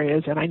different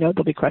areas, and I know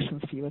there'll be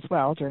questions for you as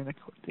well during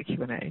the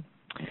Q&A.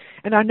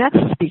 And our next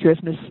speaker is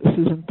Ms.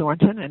 Susan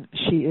Thornton, and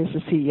she is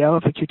the CEO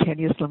of the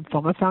Cutaneous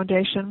Lymphoma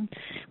Foundation.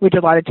 We're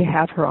delighted to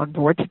have her on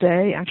board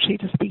today, actually,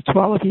 to speak to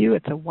all of you.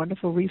 It's a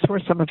wonderful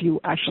resource. Some of you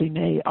actually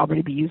may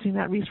already be using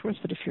that resource,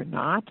 but if you're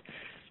not,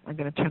 I'm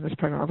going to turn this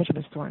program over to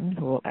Ms. Thornton,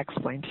 who will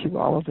explain to you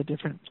all of the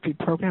different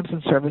programs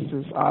and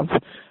services of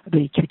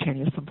the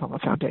Cutaneous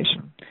Lymphoma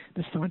Foundation.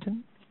 Ms.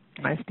 Thornton,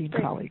 my esteemed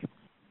colleague.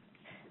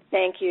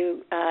 Thank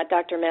you,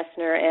 Dr.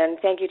 Messner, and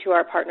thank you to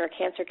our partner,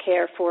 Cancer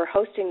Care, for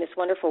hosting this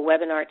wonderful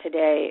webinar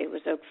today. It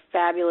was a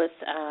fabulous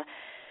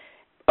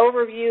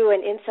overview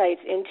and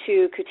insights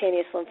into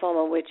cutaneous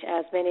lymphoma, which,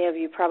 as many of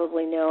you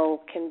probably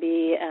know, can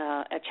be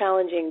a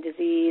challenging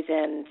disease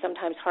and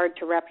sometimes hard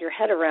to wrap your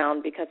head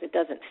around because it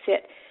doesn't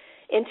fit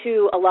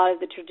into a lot of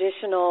the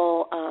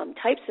traditional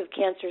types of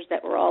cancers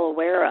that we're all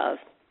aware of.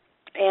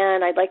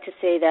 And I'd like to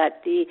say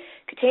that the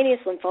Cutaneous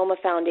Lymphoma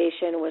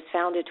Foundation was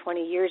founded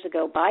 20 years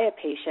ago by a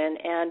patient,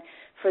 and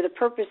for the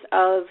purpose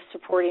of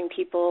supporting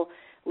people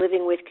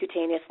living with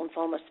cutaneous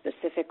lymphoma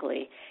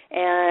specifically.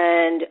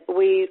 And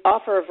we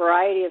offer a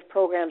variety of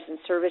programs and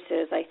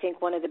services. I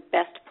think one of the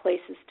best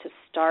places to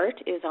start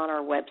is on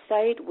our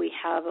website. We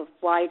have a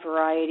wide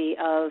variety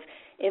of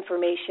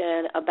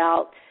information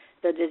about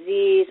the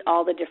disease,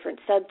 all the different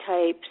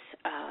subtypes,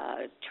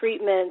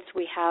 treatments.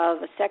 We have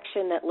a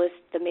section that lists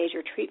the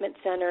major treatment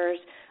centers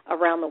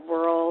around the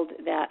world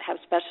that have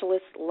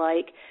specialists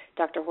like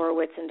Dr.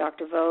 Horowitz and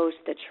Dr. Vos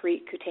that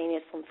treat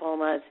cutaneous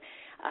lymphomas.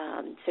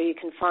 So you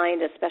can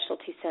find a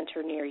specialty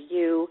center near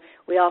you.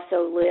 We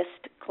also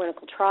list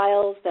clinical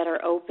trials that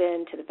are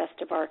open to the best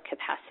of our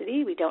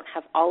capacity. We don't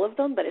have all of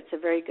them, but it's a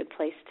very good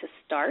place to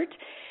start.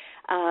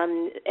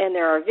 And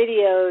there are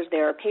videos,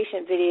 there are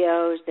patient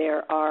videos,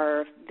 there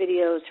are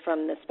videos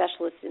from the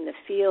specialists in the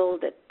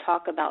field that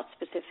talk about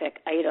specific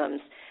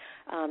items.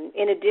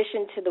 In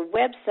addition to the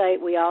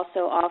website, we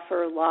also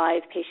offer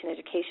live patient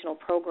educational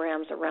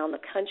programs around the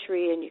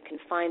country, and you can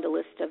find a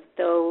list of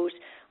those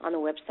on the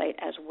website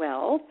as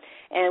well.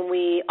 And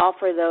we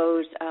offer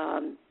those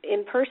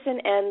in person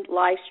and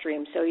live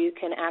stream, so you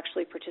can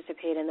actually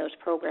participate in those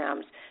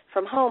programs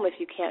from home if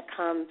you can't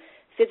come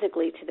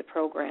physically to the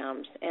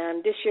programs.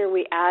 And this year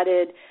we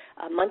added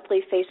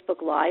monthly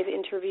Facebook Live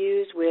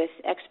interviews with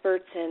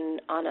experts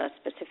on a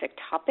specific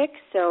topic.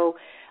 So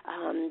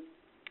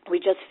we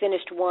just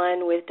finished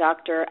one with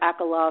Dr.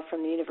 Akalov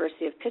from the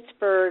University of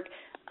Pittsburgh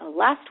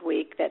last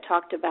week that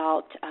talked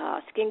about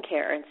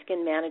skincare and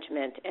skin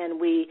management, and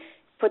we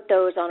put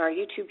those on our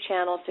YouTube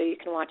channel so you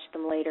can watch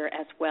them later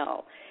as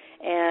well.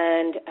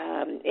 And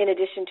in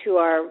addition to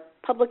our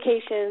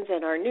publications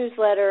and our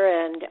newsletter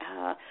and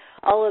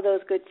all of those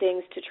good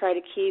things to try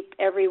to keep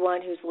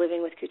everyone who's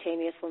living with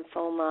cutaneous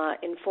lymphoma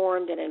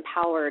informed and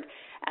empowered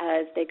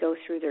as they go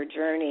through their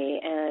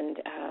journey. And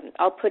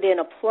I'll put in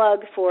a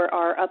plug for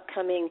our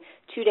upcoming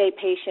 2-day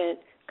patient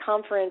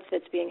conference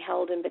that's being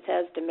held in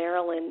Bethesda,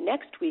 Maryland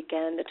next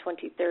weekend, the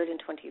 23rd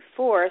and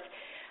 24th.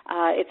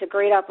 It's a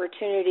great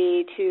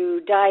opportunity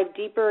to dive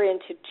deeper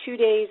into 2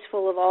 days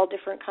full of all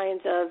different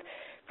kinds of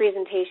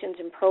presentations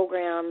and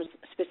programs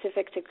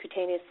specific to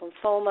cutaneous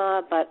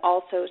lymphoma, but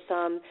also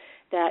some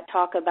that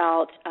talk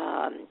about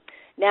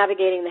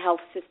navigating the health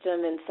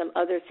system and some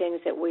other things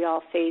that we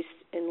all face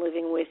in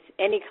living with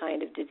any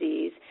kind of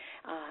disease.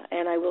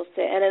 And I will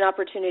say, and an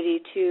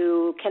opportunity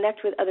to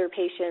connect with other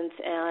patients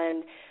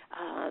and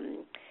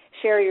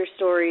share your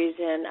stories.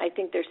 And I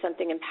think there's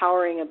something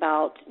empowering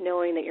about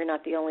knowing that you're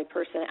not the only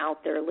person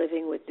out there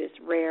living with this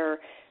rare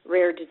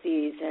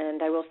disease.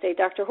 And I will say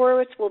Dr.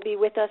 Horowitz will be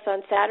with us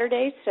on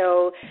Saturday,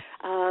 so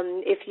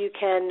if you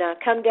can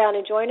come down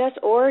and join us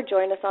or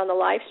join us on the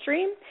live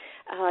stream,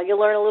 you'll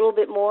learn a little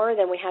bit more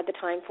than we had the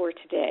time for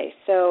today.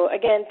 So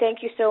again, thank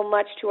you so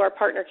much to our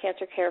partner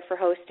Cancer Care for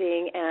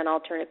hosting, and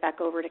I'll turn it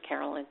back over to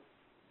Carolyn.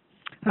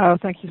 Oh,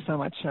 thank you so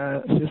much,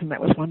 Susan. That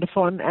was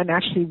wonderful. And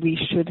actually, we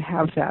should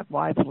have that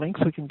live link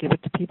so we can give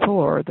it to people,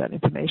 or that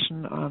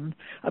information on.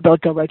 They'll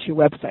go right to your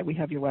website. We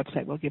have your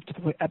website. We'll give to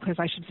the, because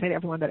I should say to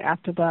everyone that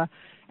after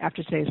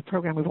today's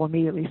program, we will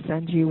immediately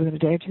send you within a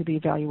day or two the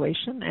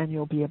evaluation, and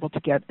you'll be able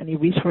to get any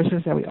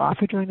resources that we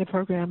offer during the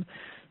program.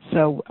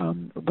 So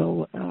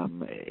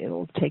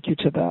it'll take you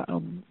to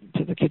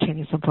the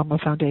Cutaneous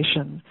Lymphoma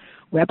Foundation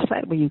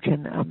website where you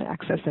can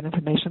access that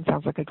information.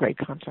 Sounds like a great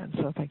conference.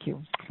 So thank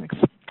you. Thanks.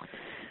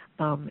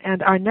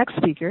 And our next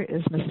speaker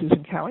is Ms.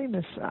 Susan Kelly,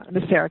 Ms.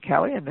 Sarah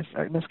Kelly, and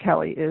Ms.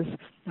 Kelly is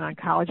an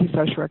oncology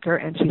social worker,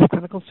 and she's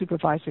clinical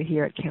supervisor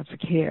here at Cancer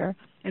Care.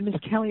 And Ms.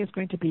 Kelly is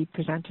going to be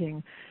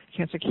presenting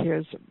Cancer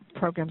Care's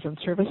programs and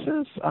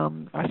services,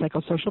 our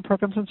psychosocial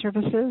programs and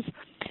services,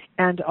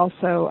 and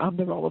also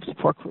the role of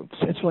support groups.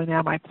 It's really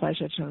now my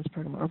pleasure to turn this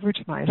program over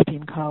to my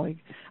esteemed colleague,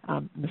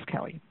 Ms.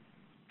 Kelly.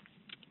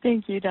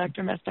 Thank you,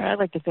 Dr. Messner. I'd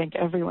like to thank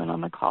everyone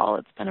on the call.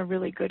 It's been a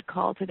really good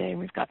call today, and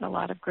we've gotten a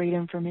lot of great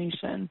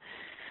information.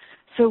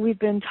 So we've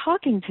been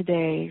talking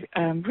today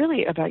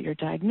really about your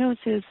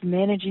diagnosis,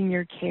 managing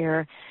your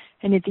care,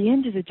 and at the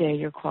end of the day,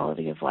 your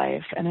quality of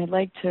life. And I'd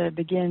like to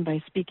begin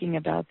by speaking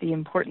about the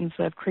importance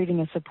of creating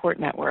a support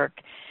network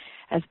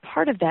as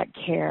part of that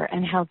care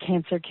and how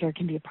Cancer Care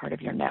can be a part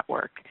of your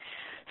network.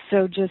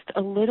 So just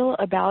a little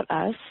about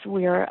us.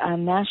 We're a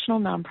national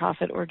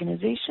nonprofit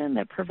organization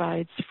that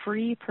provides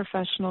free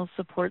professional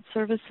support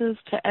services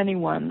to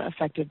anyone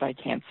affected by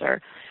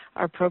cancer.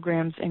 Our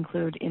programs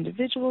include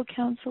individual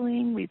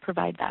counseling. We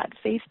provide that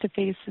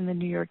face-to-face in the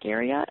New York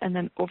area and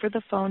then over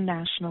the phone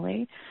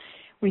nationally.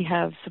 We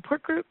have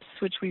support groups,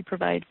 which we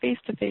provide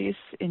face-to-face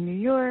in New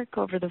York,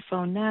 over the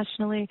phone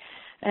nationally,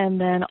 and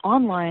then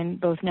online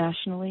both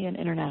nationally and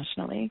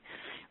internationally.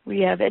 We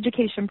have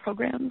education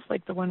programs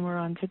like the one we're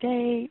on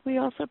today. We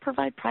also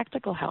provide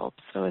practical help,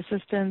 so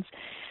assistance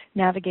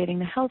navigating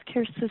the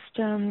healthcare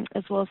system,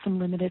 as well as some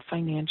limited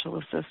financial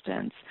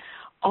assistance.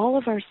 All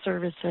of our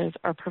services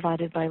are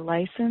provided by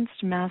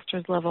licensed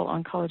master's level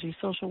oncology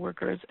social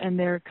workers, and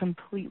they're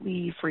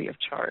completely free of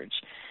charge.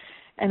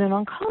 And an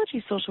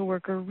oncology social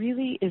worker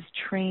really is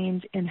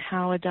trained in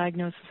how a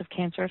diagnosis of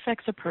cancer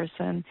affects a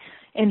person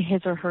and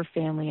his or her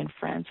family and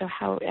friends, so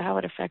how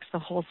it affects the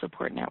whole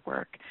support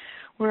network.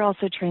 We're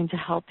also trained to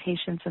help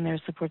patients and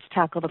their supports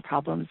tackle the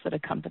problems that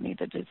accompany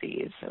the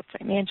disease, so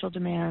financial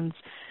demands,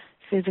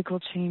 physical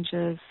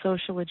changes,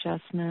 social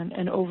adjustment,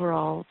 and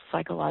overall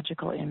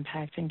psychological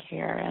impact and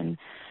care. And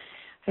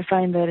I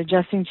find that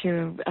adjusting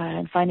to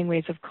and finding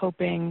ways of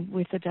coping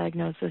with the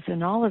diagnosis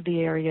in all of the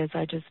areas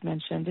I just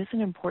mentioned is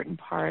an important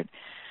part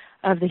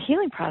of the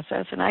healing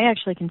process, and I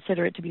actually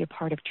consider it to be a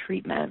part of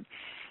treatment.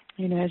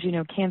 You know, as you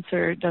know,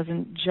 cancer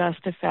doesn't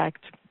just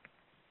affect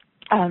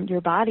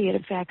your body, it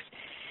affects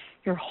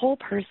your whole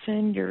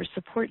person, your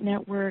support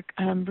network,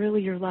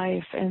 really your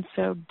life. And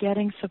so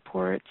getting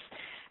supports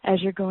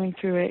as you're going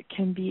through it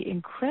can be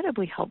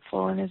incredibly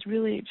helpful and is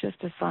really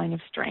just a sign of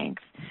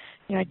strength.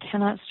 You know, I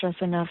cannot stress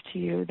enough to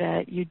you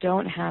that you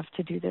don't have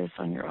to do this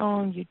on your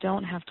own. You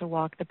don't have to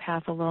walk the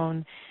path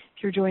alone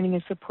If you're joining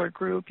a support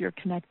group, you're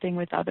connecting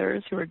with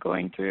others who are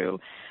going through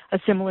a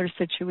similar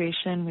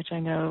situation, which I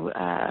know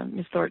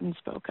Ms. Thornton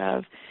spoke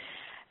of.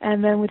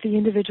 And then with the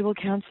individual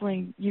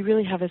counseling, you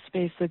really have a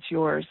space that's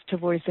yours to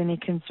voice any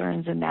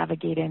concerns and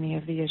navigate any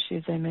of the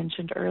issues I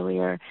mentioned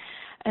earlier.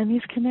 And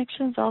these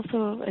connections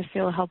also, I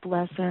feel, help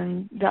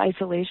lessen the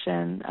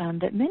isolation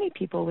that many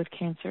people with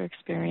cancer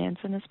experience,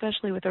 and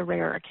especially with a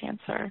rarer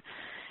cancer.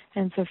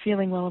 And so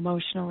feeling well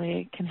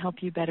emotionally can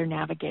help you better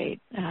navigate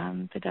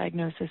the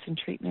diagnosis and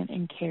treatment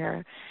and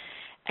care.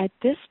 At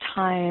this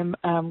time,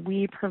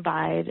 we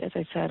provide, as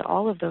I said,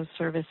 all of those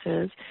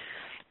services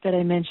that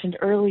I mentioned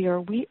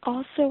earlier. We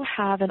also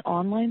have an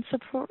online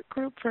support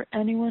group for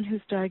anyone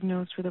who's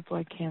diagnosed with a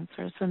blood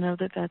cancer, so know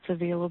that that's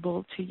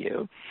available to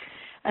you.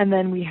 And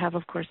then we have,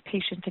 of course,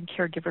 patient and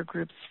caregiver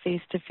groups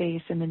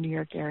face-to-face in the New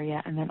York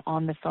area and then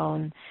on the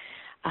phone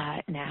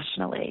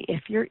nationally.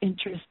 If you're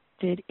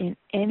interested in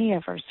any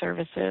of our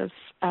services,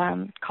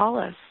 call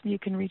us. You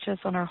can reach us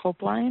on our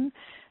Hope line,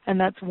 and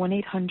that's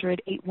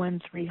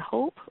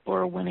 1-800-813-HOPE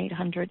or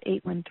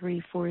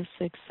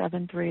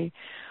 1-800-813-4673.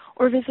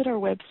 Or visit our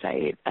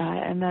website,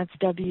 and that's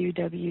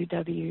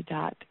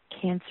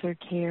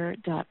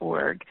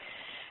www.cancercare.org.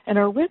 And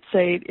our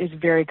website is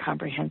very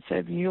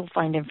comprehensive. You'll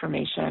find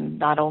information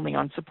not only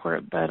on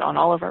support, but on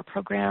all of our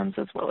programs,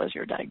 as well as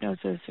your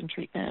diagnosis and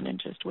treatment and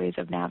just ways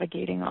of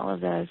navigating all of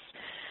this.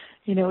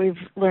 You know, we've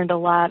learned a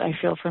lot, I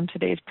feel, from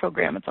today's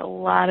program. It's a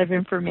lot of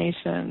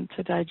information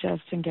to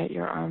digest and get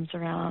your arms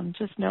around.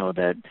 Just know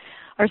that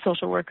our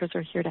social workers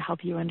are here to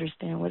help you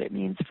understand what it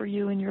means for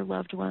you and your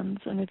loved ones.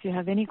 And if you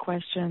have any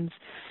questions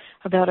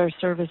about our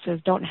services,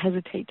 don't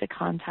hesitate to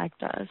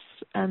contact us.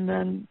 And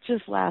then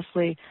just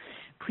lastly,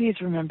 please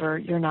remember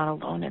you're not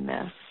alone in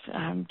this.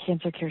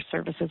 Cancer Care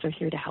Services are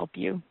here to help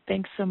you.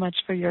 Thanks so much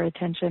for your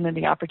attention and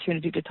the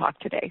opportunity to talk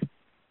today.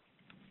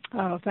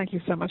 Oh, thank you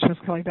so much, Ms.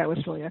 Kelly. That was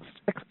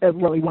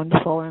really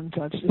wonderful, and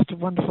just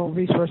wonderful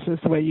resources,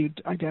 the way you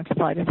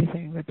identified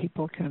everything that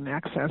people can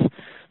access.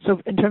 So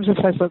in terms of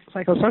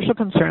psychosocial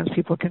concerns,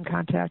 people can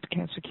contact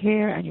Cancer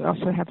Care, and you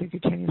also have the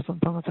Cutaneous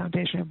Lymphoma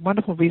Foundation. You have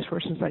wonderful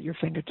resources at your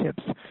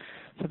fingertips.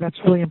 So that's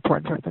really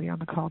important for everybody on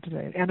the call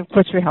today. And, of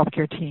course, your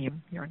healthcare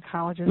team, your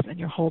oncologist and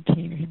your whole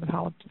team, your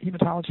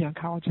hematology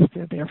oncologists,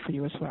 they're there for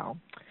you as well.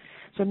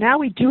 So now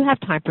we do have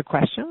time for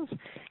questions,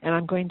 and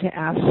I'm going to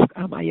ask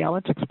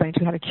Ayala to explain to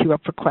you how to queue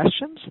up for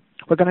questions.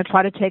 We're going to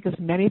try to take as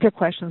many of your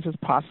questions as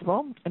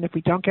possible, and if we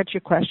don't get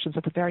your questions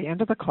at the very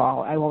end of the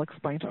call, I will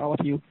explain to all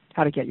of you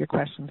how to get your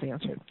questions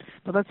answered.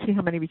 But let's see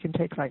how many we can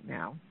take right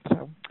now.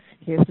 So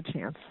here's the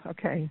chance.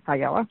 Okay,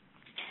 Ayala.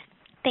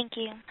 Thank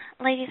you.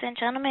 Ladies and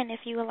gentlemen,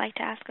 if you would like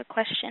to ask a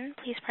question,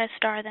 please press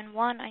star then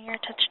 1 on your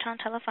touch-tone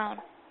telephone.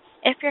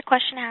 If your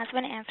question has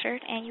been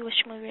answered and you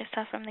wish to move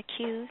yourself from the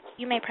queue,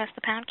 you may press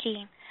the pound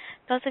key.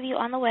 Those of you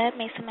on the web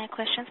may submit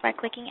questions by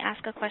clicking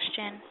Ask a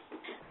Question.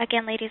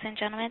 Again, ladies and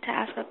gentlemen, to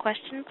ask a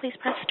question, please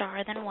press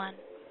star then 1.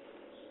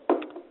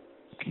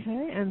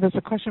 Okay, and there's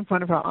a question from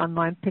one of our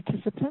online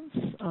participants,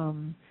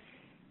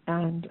 and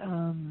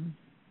I'm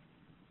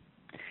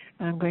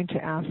going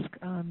to ask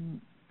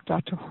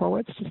Dr.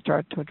 Horwitz to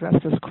start to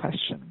address this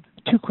question.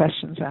 2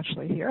 questions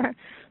actually here.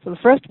 So the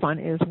first one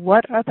is,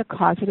 what are the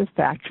causative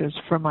factors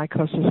for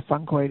mycosis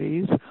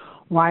fungoides?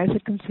 Why is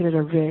it considered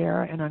a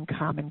rare and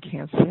uncommon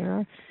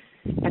cancer?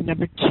 And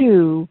number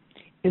 2,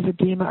 is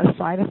edema a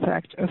side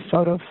effect of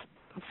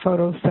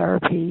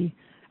phototherapy,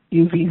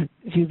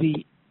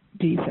 UVB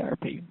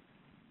therapy?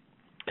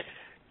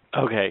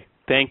 Okay.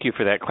 Thank you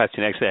for that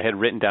question. Actually, I had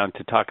written down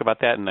to talk about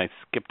that, and I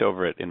skipped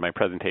over it in my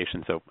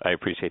presentation, so I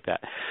appreciate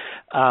that.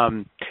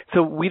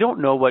 So we don't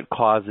know what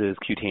causes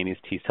cutaneous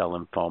T-cell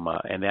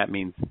lymphoma, and that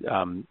means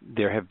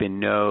there have been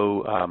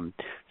no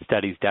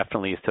studies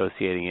definitely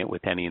associating it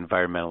with any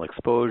environmental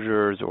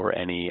exposures or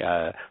any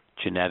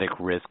genetic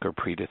risk or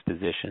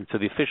predisposition. So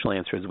the official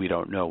answer is we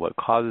don't know what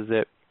causes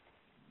it,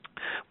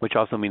 which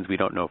also means we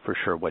don't know for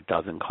sure what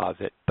doesn't cause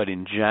it. But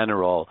in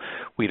general,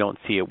 we don't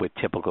see it with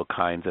typical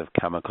kinds of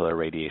chemical or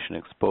radiation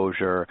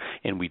exposure,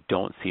 and we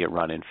don't see it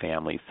run in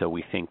families. So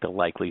we think the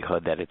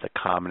likelihood that it's a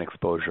common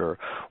exposure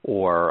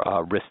or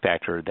a risk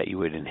factor that you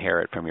would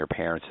inherit from your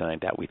parents and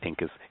like that we think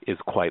is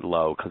quite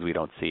low because we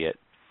don't see it.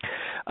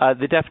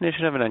 The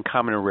definition of an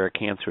uncommon or rare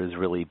cancer is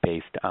really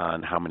based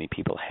on how many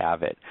people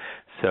have it.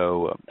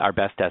 So our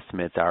best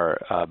estimates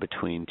are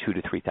between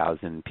 2,000 to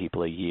 3,000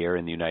 people a year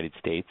in the United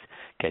States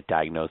get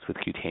diagnosed with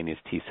cutaneous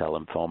T-cell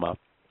lymphoma.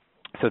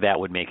 So that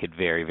would make it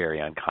very, very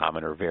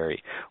uncommon or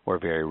very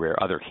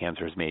rare. Other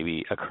cancers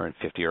maybe occur in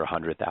 50 or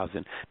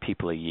 100,000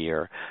 people a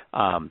year.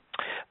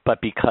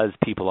 But because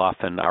people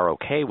often are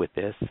okay with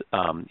this,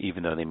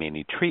 even though they may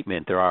need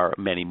treatment, there are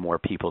many more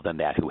people than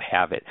that who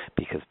have it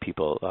because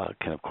people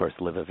can, of course,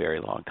 live a very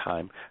long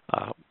time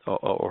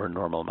or a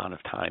normal amount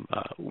of time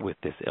with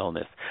this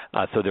illness.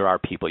 So there are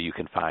people you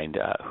can find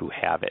who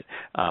have it,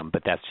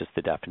 but that's just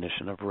the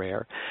definition of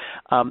rare.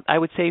 I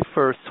would say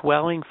for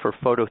swelling for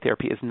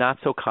phototherapy is not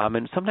so common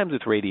common. Sometimes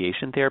with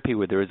radiation therapy,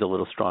 where there is a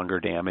little stronger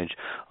damage,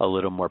 a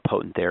little more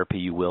potent therapy,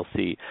 you will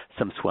see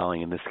some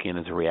swelling in the skin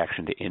as a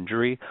reaction to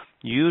injury.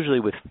 Usually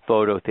with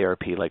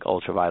phototherapy like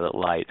ultraviolet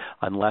light,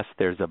 unless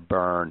there's a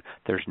burn,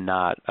 there's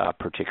not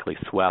particularly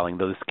swelling,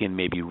 though the skin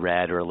may be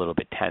red or a little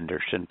bit tender,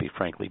 shouldn't be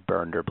frankly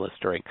burned or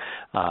blistering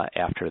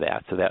after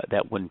that. So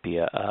that wouldn't be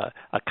a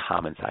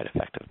common side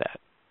effect of that.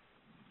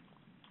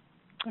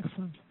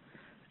 Excellent.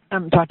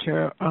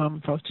 Dr.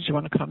 Frost, did you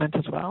want to comment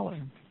as well? Or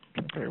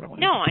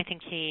no, I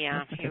think he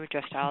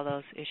addressed all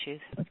those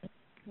issues. Okay.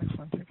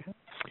 Excellent. Okay.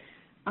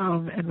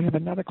 And we have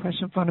another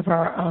question from one of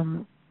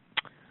our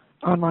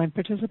online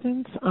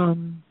participants.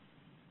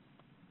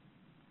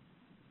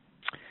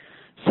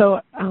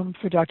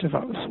 For Dr.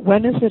 Vos,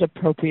 when is it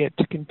appropriate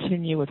to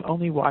continue with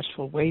only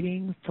watchful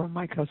waiting for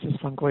mycosis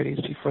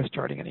fungoides before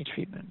starting any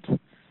treatment?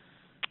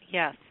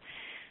 Yes.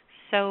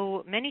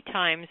 So many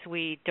times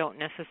we don't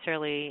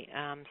necessarily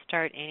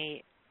start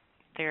any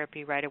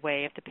therapy right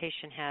away if the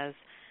patient has,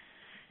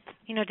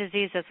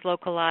 disease that's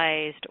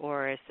localized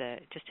or is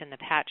just in the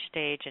patch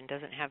stage and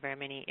doesn't have very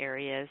many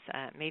areas.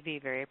 It may be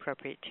very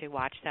appropriate to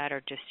watch that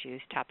or just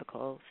use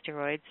topical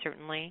steroids,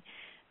 certainly.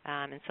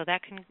 And so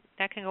that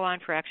can go on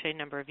for actually a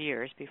number of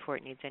years before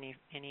it needs any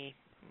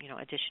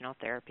additional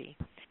therapy.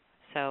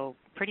 So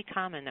pretty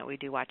common that we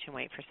do watch and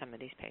wait for some of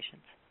these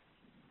patients.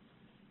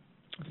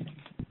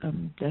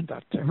 And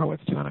Dr.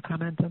 Horwitz, do you want to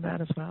comment on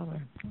that as well?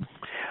 Or?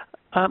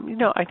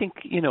 I think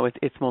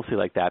it's mostly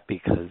like that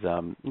because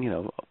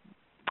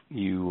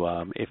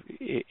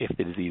if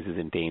the disease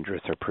isn't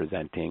dangerous or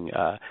presenting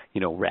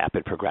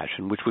rapid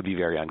progression, which would be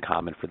very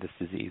uncommon for this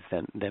disease,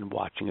 then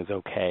watching is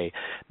okay.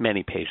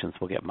 Many patients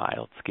will get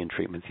mild skin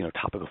treatments,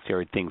 topical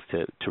steroid things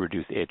to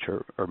reduce itch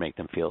or make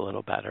them feel a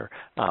little better.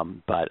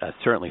 But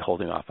certainly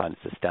holding off on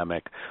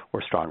systemic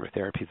or stronger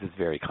therapies is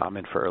very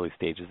common for early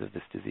stages of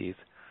this disease.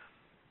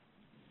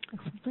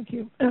 Thank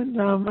you. And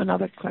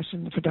another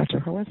question for Dr.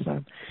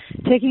 Horwitz.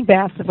 Taking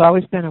baths have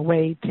always been a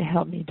way to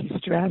help me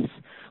de-stress.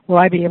 Will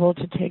I be able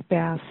to take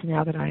baths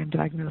now that I am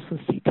diagnosed with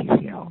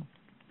CTCL?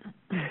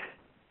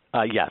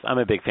 Yes, I'm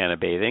a big fan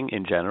of bathing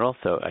in general,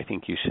 so I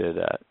think you should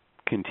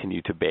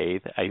continue to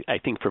bathe. I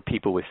think for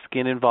people with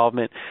skin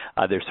involvement,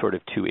 there's sort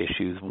of two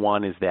issues.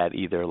 One is that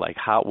either like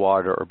hot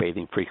water or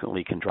bathing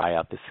frequently can dry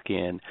out the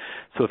skin.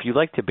 So if you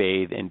like to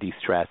bathe and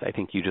de-stress, I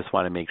think you just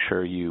want to make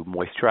sure you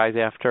moisturize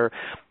after.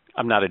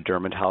 I'm not a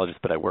dermatologist,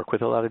 but I work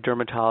with a lot of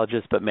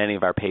dermatologists, but many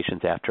of our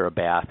patients after a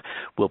bath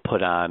will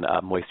put on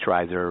a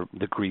moisturizer.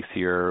 The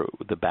greasier,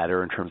 the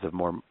better in terms of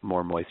more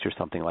moisture,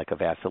 something like a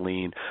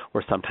Vaseline,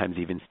 or sometimes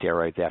even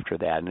steroids after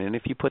that. And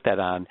if you put that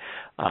on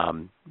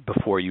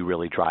before you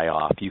really dry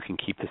off, you can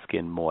keep the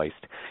skin moist.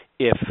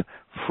 If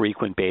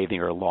frequent bathing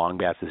or long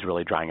baths is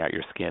really drying out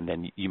your skin,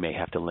 then you may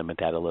have to limit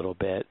that a little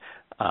bit.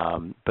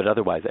 But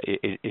otherwise,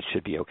 it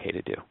should be okay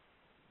to do.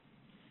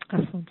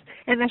 Excellent.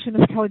 And actually,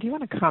 Ms. Kelly, do you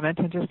want to comment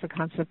on just the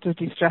concept of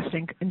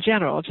de-stressing in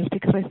general, just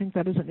because I think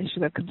that is an issue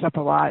that comes up a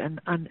lot, and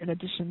in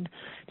addition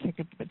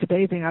to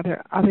bathing, are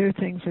there other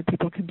things that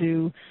people can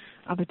do,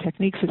 other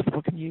techniques that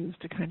people can use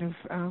to kind of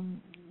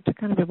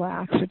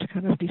relax or to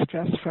kind of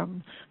de-stress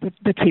from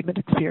the treatment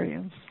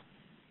experience?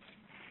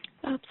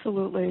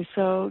 Absolutely.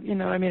 So,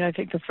 I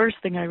think the first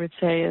thing I would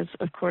say is,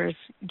 of course,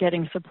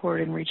 getting support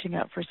and reaching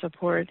out for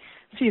support.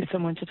 So you have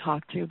someone to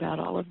talk to about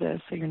all of this,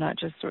 so you're not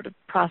just sort of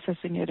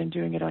processing it and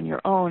doing it on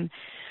your own.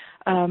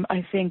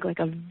 I think like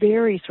a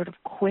very sort of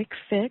quick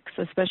fix,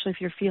 especially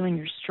if you're feeling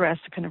your stress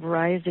kind of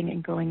rising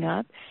and going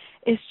up,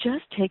 is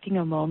just taking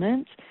a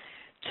moment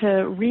to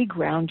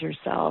reground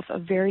yourself. A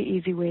very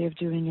easy way of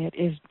doing it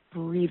is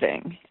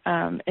breathing.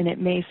 And it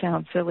may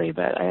sound silly,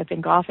 but I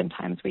think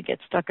oftentimes we get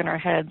stuck in our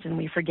heads and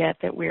we forget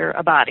that we're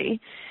a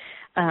body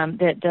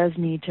that does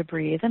need to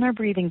breathe, and our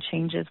breathing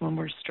changes when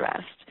we're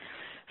stressed.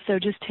 So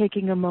just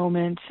taking a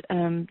moment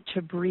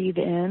to breathe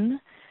in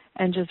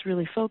and just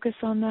really focus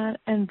on that,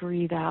 and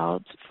breathe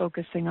out,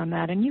 focusing on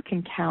that. And you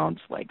can count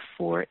like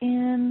 4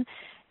 in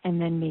and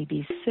then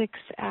maybe 6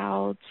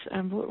 out,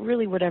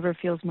 really whatever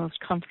feels most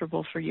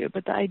comfortable for you.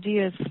 But the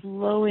idea is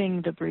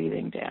slowing the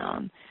breathing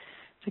down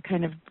to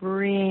kind of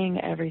bring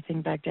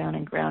everything back down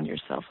and ground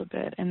yourself a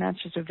bit. And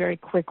that's just a very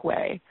quick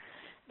way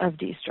of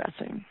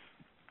de-stressing.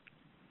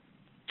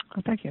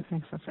 Oh, thank you.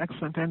 Thanks. That's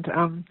excellent.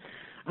 And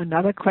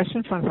another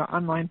question from our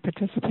online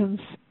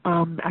participants,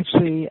 and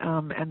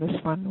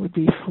this one would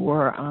be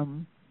for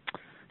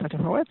Dr.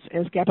 Horwitz.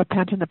 Is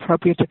gabapentin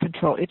appropriate to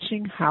control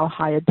itching? How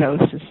high a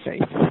dose is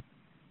safe?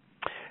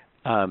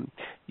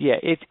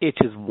 Itch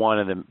is one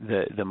of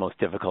the most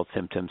difficult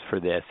symptoms for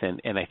this,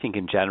 and I think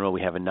in general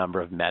we have a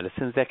number of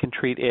medicines that can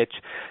treat itch.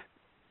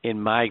 In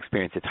my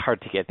experience, it's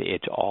hard to get the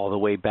itch all the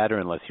way better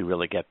unless you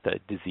really get the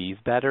disease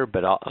better,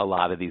 but a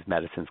lot of these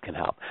medicines can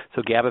help.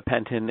 So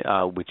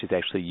gabapentin, which is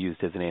actually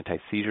used as an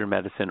anti-seizure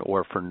medicine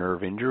or for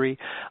nerve injury,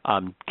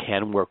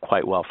 can work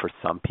quite well for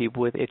some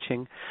people with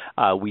itching.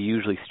 We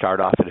usually start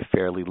off at a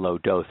fairly low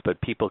dose,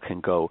 but people can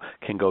go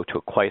to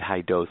a quite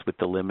high dose with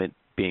the limit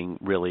being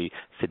really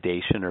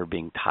sedation or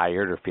being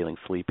tired or feeling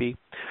sleepy.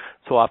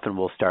 So often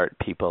we'll start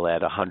people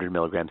at 100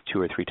 milligrams 2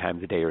 or 3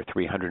 times a day or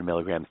 300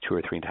 milligrams 2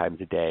 or 3 times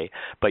a day,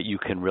 but you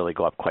can really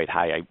go up quite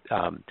high.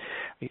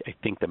 I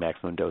think the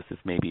maximum dose is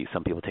maybe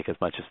some people take as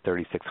much as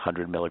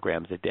 3,600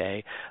 milligrams a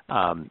day,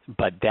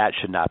 but that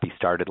should not be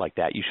started like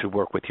that. You should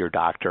work with your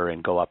doctor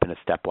and go up in a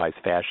stepwise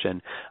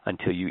fashion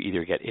until you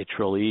either get itch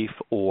relief,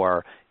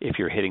 or if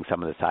you're hitting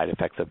some of the side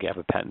effects of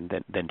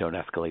gabapentin, then don't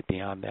escalate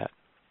beyond that.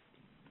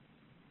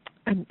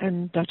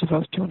 And Dr.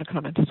 Vos, do you want to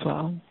comment as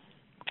well?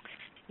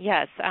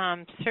 Yes,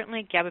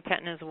 certainly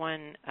gabapentin is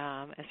one,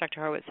 as Dr.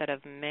 Horowitz said, of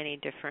many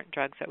different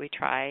drugs that we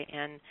try.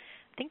 And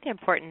I think the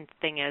important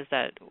thing is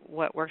that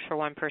what works for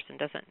one person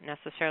doesn't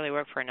necessarily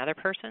work for another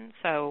person.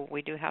 So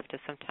we do have to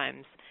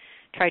sometimes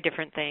try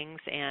different things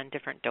and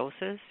different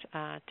doses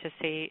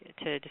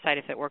to decide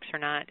if it works or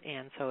not.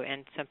 And so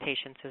in some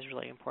patients is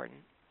really important.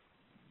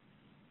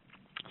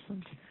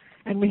 Excellent.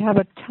 And we have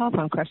a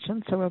telephone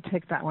question, so we'll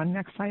take that one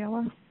next,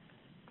 Ayala.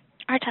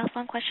 Our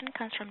telephone question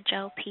comes from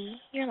Joe P.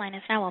 Your line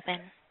is now open.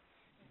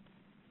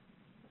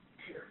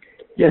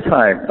 Yes,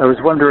 hi. I was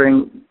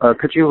wondering,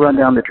 could you run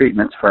down the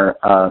treatments for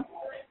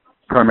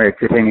primary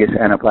cutaneous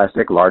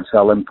anaplastic large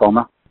cell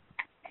lymphoma?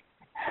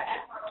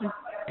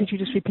 Could you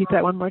just repeat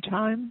that one more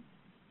time?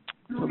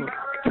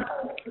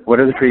 What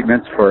are the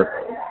treatments for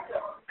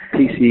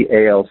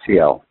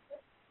PCALCL?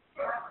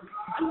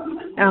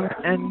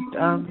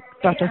 And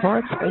Dr.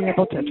 Horowitz, are you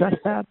able to address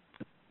that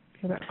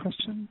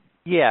question?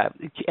 Yeah,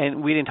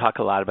 and we didn't talk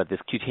a lot about this.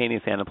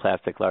 Cutaneous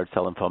anaplastic large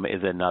cell lymphoma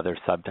is another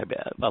subtype,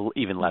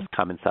 even less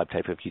common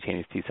subtype of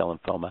cutaneous T-cell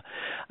lymphoma.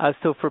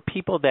 So for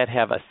people that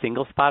have a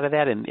single spot of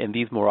that, and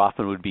these more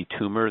often would be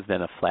tumors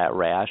than a flat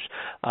rash,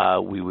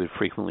 we would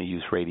frequently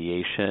use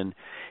radiation.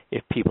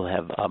 If people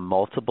have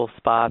multiple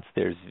spots,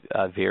 there's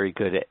very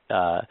good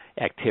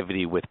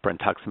activity with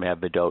brentuximab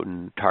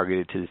vedotin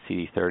targeted to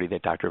the CD30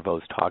 that Dr.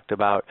 Vos talked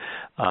about.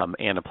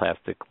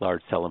 Anaplastic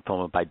large cell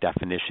lymphoma, by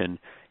definition,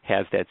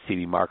 has that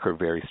CD marker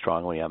very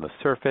strongly on the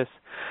surface.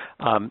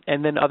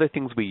 And then other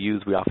things we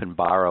use, we often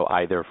borrow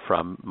either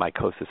from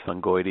mycosis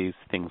fungoides,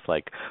 things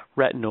like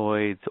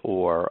retinoids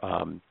or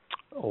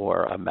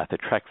a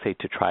methotrexate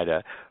to try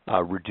to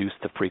reduce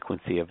the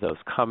frequency of those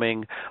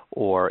coming,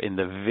 or in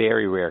the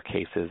very rare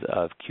cases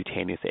of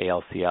cutaneous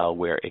ALCL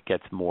where it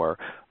gets more,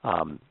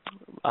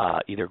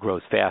 either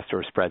grows faster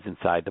or spreads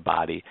inside the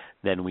body,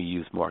 then we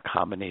use more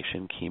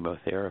combination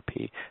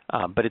chemotherapy.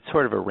 But it's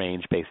sort of a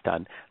range based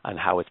on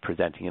how it's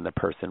presenting in the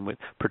person, with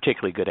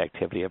particularly good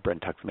activity of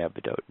brentuximab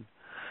vedotin.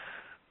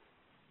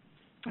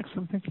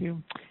 Excellent, thank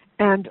you.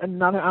 And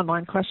another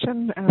online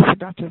question for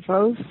Dr.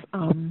 Vos.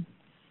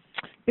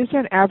 Is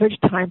there an average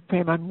time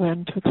frame on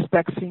when to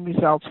expect seeing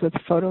results with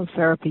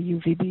phototherapy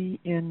UVB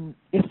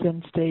if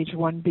in stage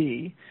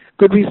 1B?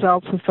 Good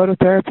results with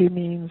phototherapy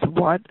means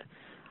what?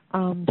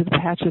 Do the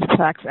patches,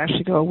 plaques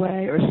actually go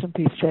away or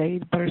simply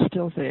fade but are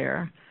still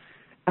there?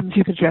 If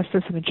you could address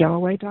this in a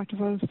general way, Dr.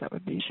 Vos, that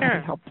would be Sure.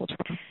 helpful to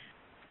me.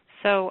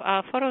 So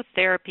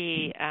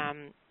phototherapy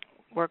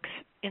works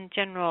in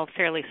general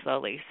fairly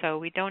slowly, so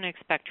we don't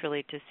expect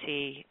really to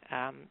see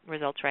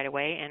results right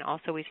away. And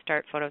also we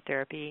start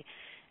phototherapy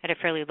at a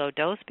fairly low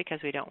dose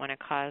because we don't want to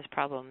cause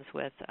problems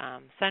with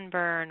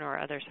sunburn or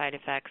other side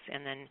effects,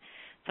 and then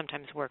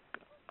sometimes work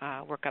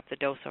up the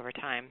dose over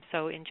time.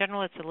 So in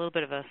general, it's a little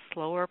bit of a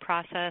slower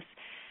process.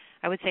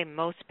 I would say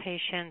most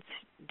patients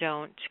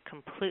don't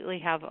completely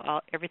have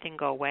everything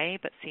go away,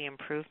 but see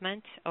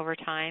improvement over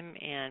time,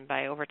 and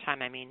by over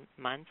time I mean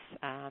months.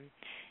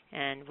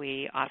 And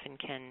we often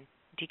can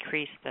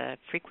decrease the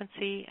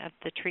frequency of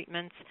the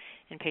treatments,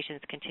 and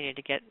patients continue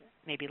to get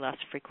maybe less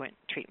frequent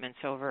treatments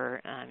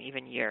over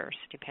even years,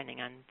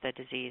 depending on the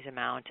disease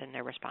amount and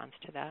their response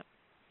to that.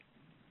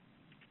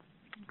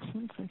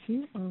 Excellent, thank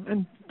you.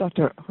 And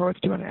Dr. Horowitz,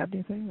 do you want to add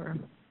anything? Or?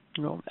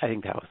 No, I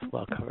think that was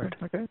well covered.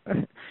 Okay.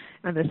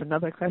 And there's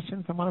another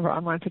question from one of our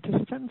online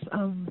participants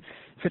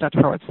for Dr.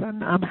 Horowitz.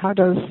 How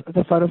does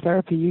the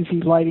phototherapy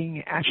UV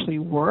lighting actually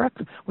work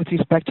with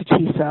respect to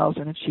T cells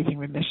and achieving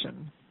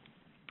remission?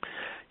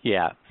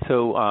 Yeah,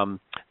 so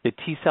the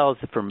T cells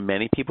for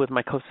many people with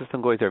mycosis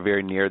fungoides are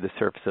very near the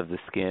surface of the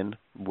skin.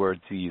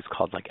 Words we use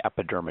called like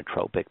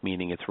epidermotropic,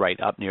 meaning it's right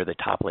up near the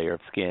top layer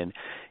of skin,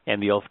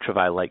 and the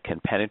ultraviolet light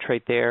can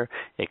penetrate there.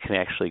 It can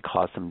actually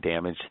cause some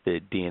damage to the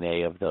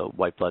DNA of the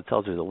white blood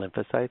cells or the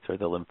lymphocytes or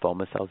the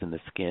lymphoma cells in the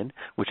skin,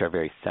 which are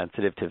very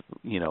sensitive to,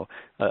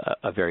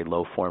 a very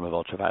low form of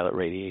ultraviolet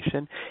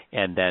radiation.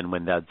 And then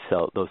when those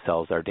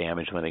cells are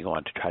damaged, when they go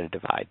on to try to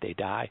divide, they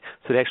die.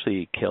 So it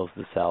actually kills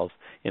the cells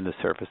in the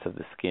surface of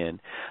the skin.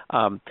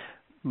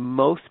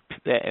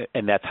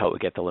 And that's how it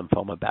would get the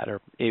lymphoma better.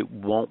 It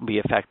won't be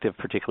effective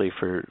particularly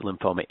for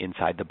lymphoma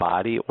inside the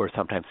body, or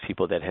sometimes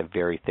people that have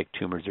very thick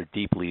tumors or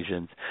deep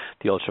lesions,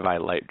 the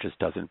ultraviolet light just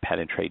doesn't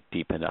penetrate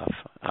deep enough.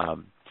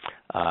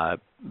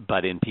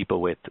 But in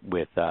people with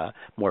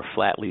more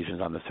flat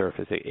lesions on the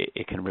surface,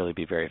 it can really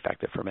be very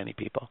effective for many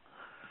people.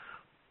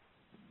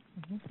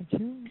 Thank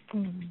you.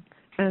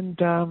 And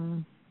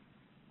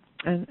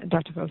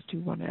Dr. Vos, do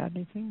you want to add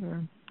anything?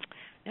 Or?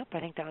 Nope, I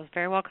think that was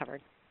very well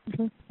covered.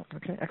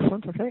 Okay,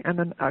 excellent. Okay, and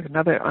then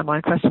another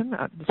online question.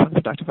 This one's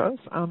for Dr. Vose.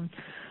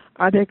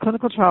 Are there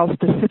clinical trials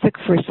specific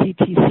for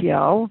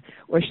CTCL,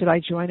 or should I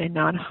join a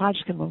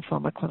non-Hodgkin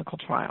lymphoma clinical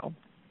trial?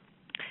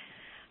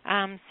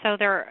 So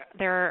there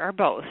are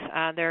both.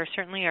 There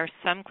certainly are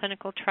some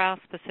clinical trials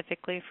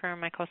specifically for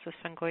mycosis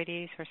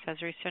fungoides or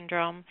Sézary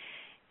syndrome,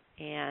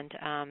 and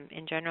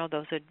in general,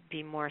 those would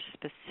be more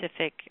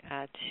specific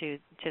to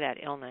that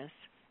illness.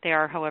 There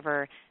are,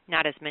 however,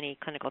 not as many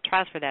clinical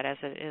trials for that as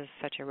it is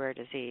such a rare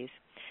disease.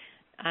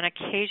 On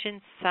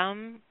occasion,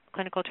 some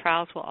clinical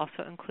trials will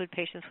also include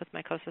patients with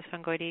mycosis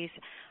fungoides,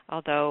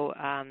 although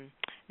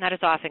not as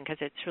often because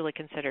it's really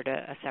considered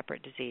a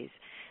separate disease.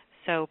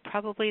 So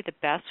probably the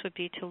best would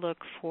be to look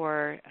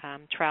for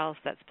trials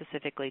that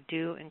specifically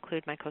do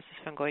include mycosis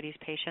fungoides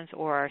patients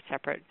or are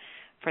separate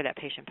for that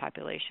patient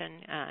population,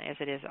 as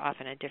it is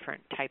often a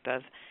different type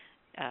of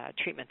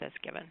treatment that's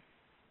given.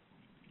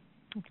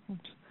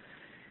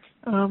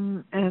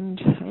 And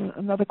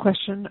another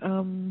question,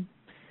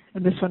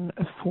 and this one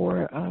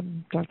for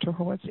Dr.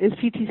 Horwitz. Is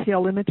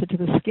CTCL limited to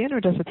the skin,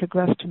 or does it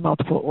progress to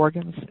multiple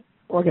organ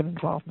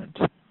involvement?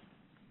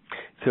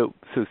 So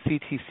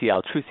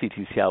CTCL, true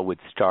CTCL, would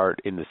start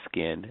in the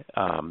skin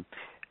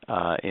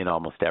in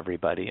almost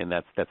everybody, and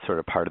that's sort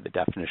of part of the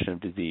definition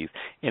of disease.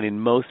 And in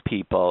most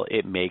people,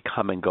 it may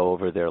come and go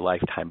over their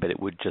lifetime, but it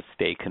would just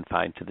stay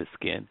confined to the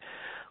skin.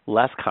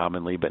 Less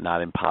commonly, but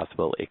not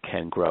impossible, it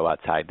can grow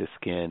outside the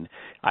skin,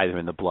 either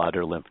in the blood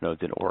or lymph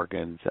nodes and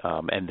organs,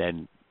 and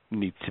then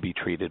needs to be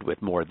treated with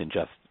more than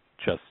just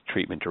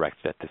treatment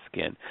directed at the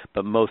skin.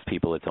 But most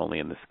people, it's only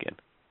in the skin.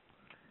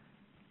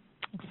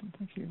 Excellent,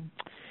 thank you.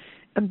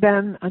 And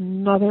then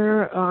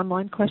another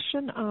online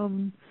question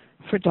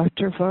for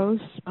Dr. Vose.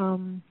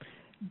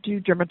 Do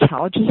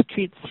dermatologists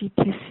treat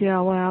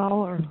CTCLL,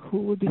 or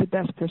who would be the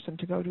best person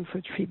to go to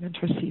for treatment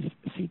for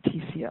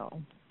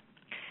CTCL?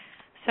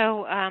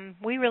 So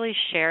we really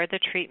share the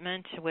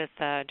treatment with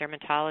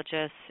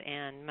dermatologists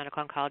and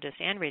medical oncologists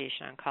and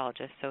radiation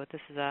oncologists. So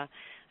this is a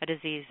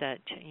disease that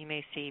you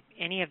may see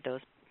any of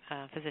those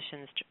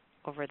physicians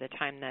over the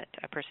time that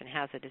a person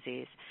has a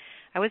disease.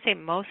 I would say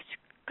most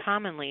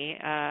commonly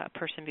a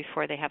person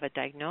before they have a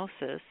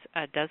diagnosis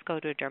does go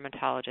to a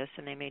dermatologist,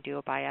 and they may do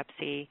a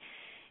biopsy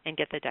and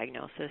get the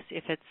diagnosis.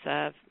 If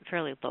it's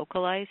fairly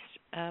localized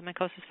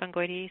mycosis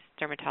fungoides,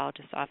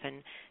 dermatologists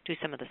often do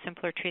some of the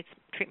simpler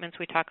treatments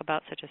we talk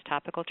about, such as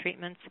topical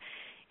treatments.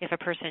 If a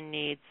person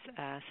needs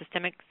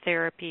systemic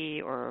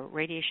therapy or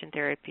radiation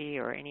therapy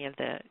or any of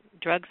the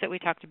drugs that we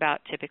talked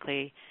about,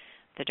 typically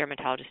the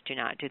dermatologists do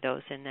not do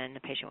those, and then the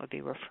patient would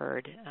be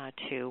referred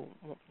to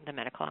the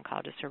medical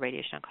oncologist or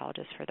radiation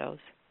oncologist for those.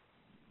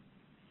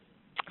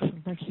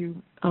 Thank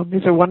you.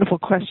 These are wonderful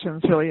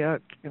questions, really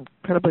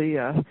incredibly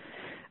a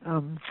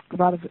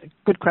lot of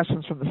good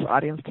questions from this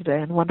audience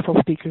today, and wonderful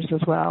speakers as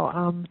well.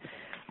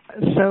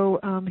 So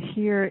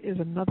here is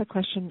another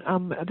question,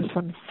 this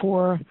one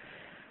for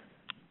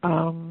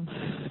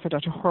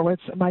Dr.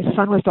 Horwitz. My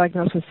son was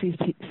diagnosed with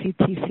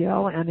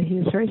CTCL, and he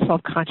is very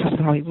self-conscious of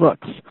how he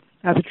looks.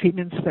 Are there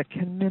treatments that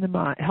can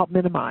help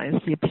minimize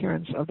the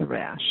appearance of the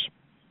rash?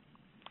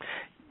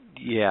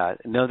 Yeah,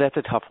 no, that's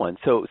a tough one.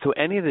 So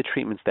any of the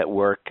treatments that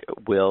work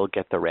will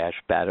get the rash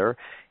better,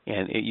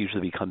 and it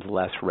usually becomes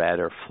less red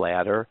or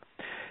flatter.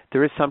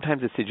 There is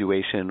sometimes a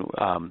situation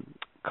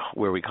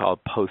where we call it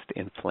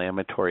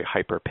post-inflammatory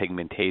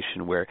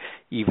hyperpigmentation, where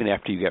even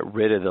after you get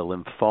rid of the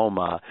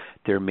lymphoma,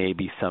 there may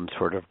be some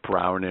sort of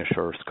brownish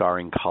or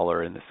scarring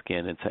color in the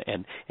skin,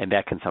 and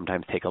that can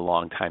sometimes take a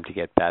long time to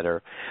get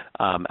better.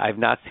 I've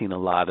not seen a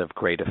lot of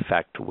great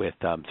effect with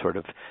sort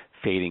of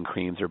fading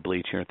creams or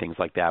bleaching or things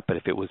like that, but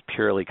if it was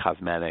purely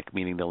cosmetic,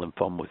 meaning the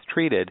lymphoma was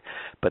treated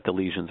but the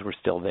lesions were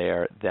still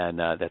there, then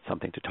that's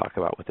something to talk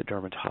about with a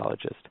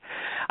dermatologist.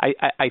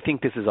 I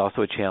think this is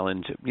also a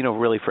challenge,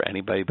 really for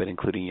anybody, but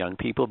including young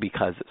people,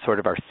 because sort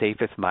of our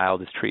safest,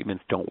 mildest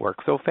treatments don't work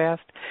so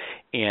fast,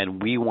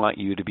 and we want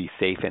you to be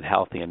safe and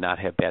healthy and not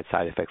have bad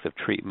side effects of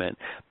treatment,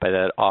 but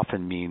that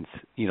often means,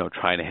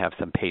 trying to have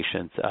some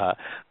patience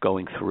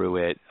going through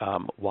it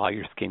while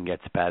your skin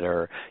gets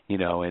better,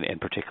 and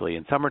particularly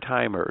in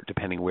summertime or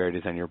depending where it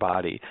is on your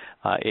body,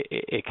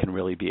 it can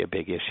really be a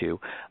big issue.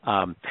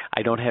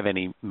 I don't have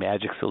any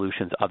magic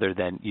solutions other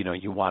than,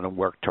 you want to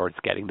work towards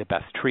getting the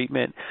best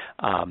treatment.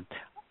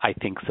 I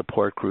think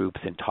support groups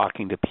and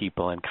talking to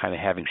people and kind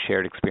of having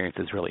shared experience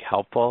is really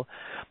helpful.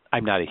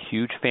 I'm not a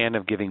huge fan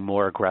of giving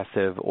more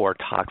aggressive or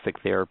toxic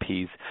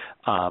therapies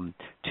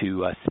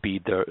to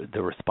speed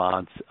the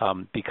response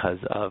because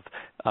of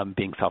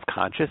being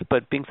self-conscious.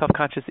 But being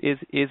self-conscious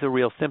is a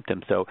real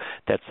symptom, so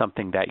that's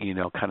something that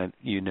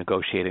you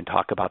negotiate and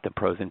talk about the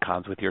pros and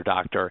cons with your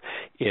doctor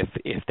if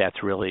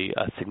that's really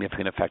a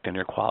significant effect on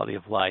your quality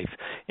of life.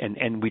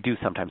 And we do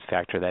sometimes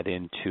factor that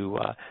into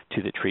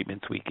to the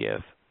treatments we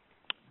give.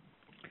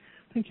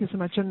 Thank you so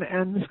much.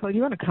 And Ms. Clay, do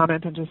you want to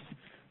comment on just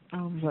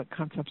the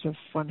concepts of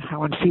how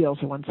one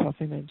feels of one's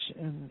self-image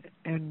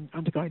and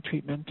undergoing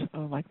treatment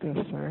like this?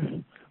 Or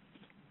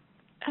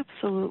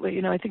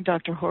absolutely. I think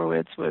Dr.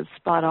 Horowitz was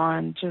spot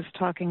on just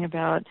talking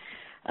about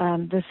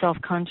the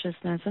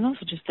self-consciousness and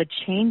also just the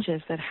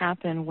changes that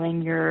happen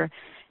when you're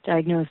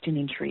diagnosed and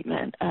in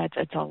treatment.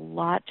 It's a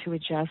lot to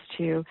adjust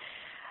to.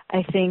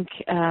 I think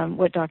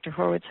what Dr.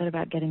 Horowitz said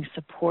about getting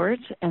support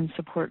and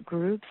support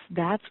groups,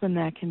 that's when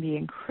that can be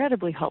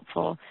incredibly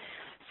helpful.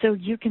 So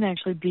you can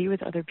actually be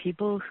with other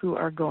people who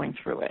are going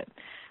through it.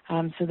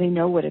 So they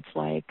know what it's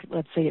like,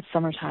 let's say it's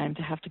summertime,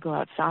 to have to go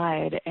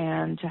outside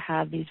and to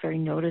have these very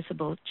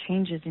noticeable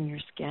changes in your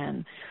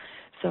skin.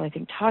 So I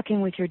think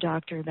talking with your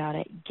doctor about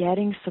it,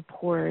 getting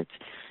support,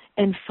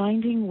 and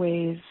finding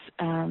ways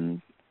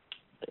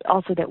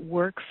also that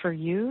work for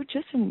you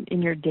just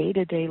in your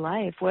day-to-day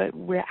life.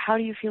 How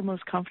do you feel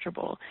most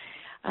comfortable?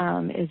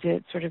 Is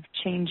it sort of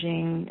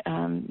changing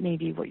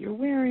maybe what you're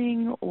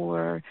wearing,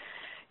 or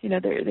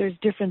there's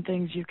different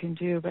things you can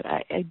do, but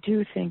I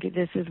do think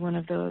this is one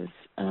of those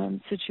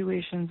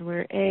situations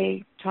where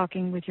A,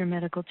 talking with your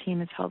medical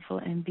team is helpful,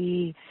 and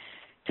B,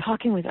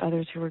 talking with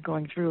others who are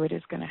going through it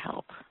is going to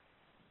help.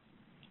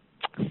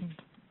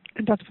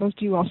 And Dr. Post,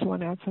 do you also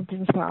want to add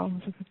something as well?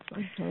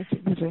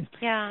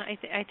 Yeah,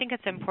 I think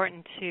it's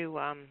important to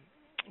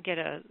get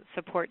a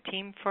support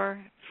team for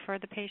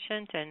the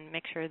patient and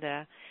make sure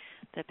the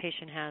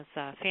patient has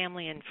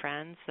family and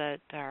friends that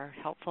are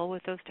helpful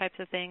with those types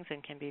of things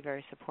and can be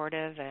very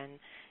supportive and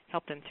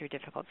help them through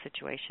difficult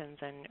situations,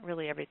 and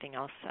really everything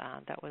else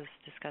that was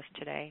discussed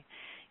today.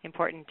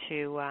 Important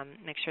to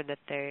make sure that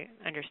they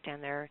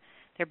understand their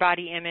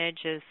body image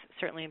is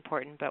certainly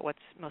important, but what's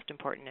most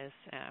important is,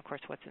 of course,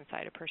 what's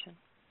inside a person.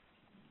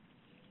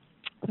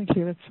 Thank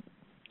you.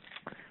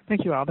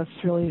 Thank you all. That's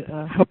really,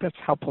 I hope that's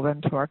helpful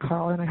then to our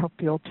call, and I hope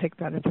you'll take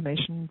that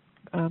information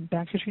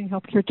back to your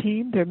healthcare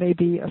team. There may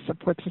be a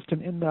support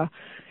system in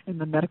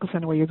the medical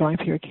center where you're going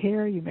for your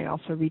care. You may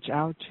also reach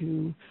out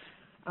to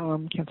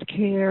Cancer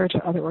Care,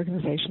 to other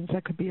organizations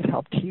that could be of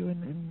help to you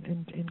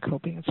in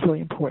coping. It's really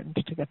important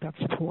to get that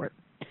support.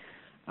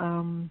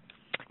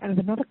 And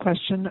another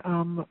question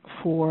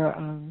for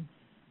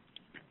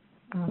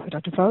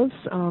Dr. Vos.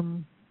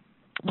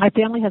 My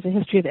family has a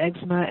history of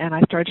eczema, and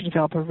I started to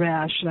develop a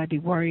rash. Should I be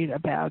worried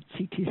about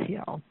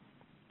CTCL?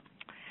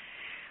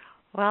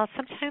 Well,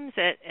 sometimes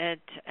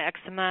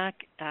eczema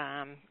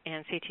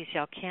and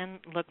CTCL can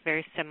look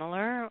very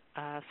similar,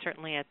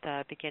 certainly at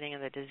the beginning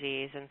of the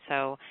disease, and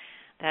so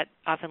that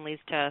often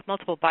leads to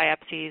multiple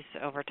biopsies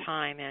over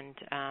time, and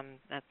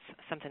that's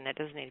something that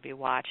does need to be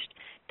watched.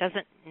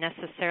 Doesn't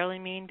necessarily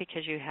mean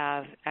because you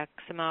have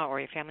eczema or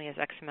your family has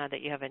eczema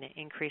that you have an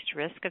increased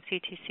risk of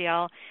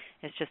CTCL.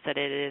 It's just that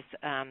it is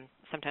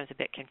sometimes a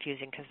bit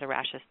confusing because the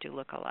rashes do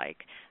look alike.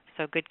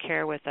 So good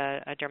care with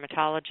a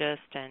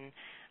dermatologist and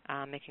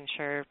making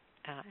sure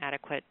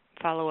adequate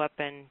follow-up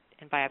and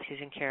biopsies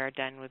and care are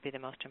done would be the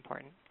most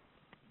important.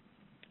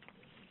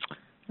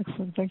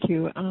 Excellent. Thank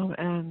you.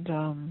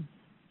 And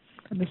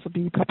this will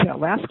be probably our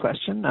last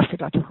question for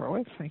Dr.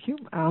 Horowitz. Thank you.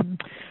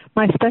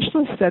 My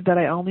specialist said that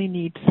I only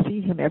need to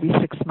see him every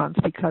 6 months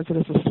because it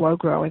is a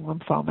slow-growing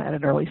lymphoma at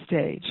an early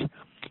stage.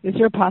 Is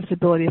there a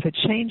possibility of it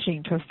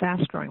changing to a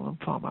fast-growing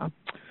lymphoma?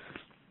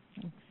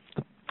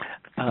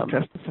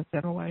 Address this in a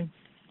general way.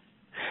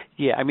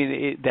 Yeah, I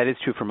mean, that is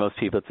true for most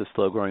people. It's a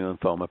slow-growing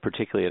lymphoma,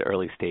 particularly at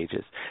early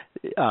stages.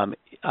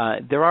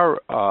 There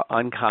are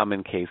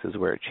uncommon cases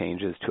where it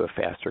changes to a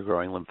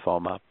faster-growing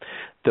lymphoma.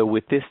 Though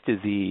with this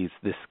disease,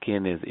 the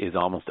skin is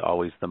almost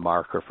always the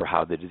marker for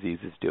how the disease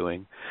is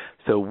doing.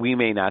 So we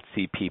may not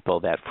see people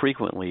that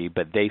frequently,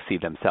 but they see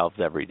themselves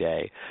every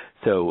day.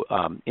 So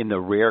in the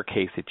rare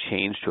case it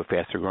changed to a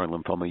faster-growing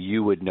lymphoma,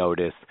 you would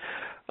notice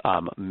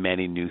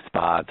many new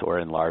spots or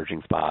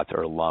enlarging spots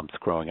or lumps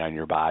growing on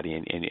your body,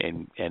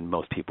 and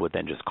most people would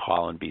then just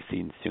call and be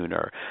seen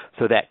sooner.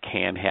 So that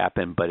can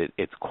happen, but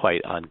it's quite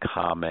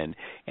uncommon,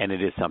 and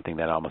it is something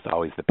that almost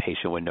always the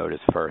patient would notice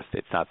first.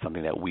 It's not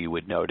something that we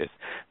would notice.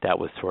 That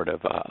was sort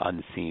of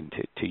unseen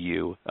to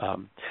you,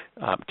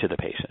 to the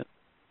patient.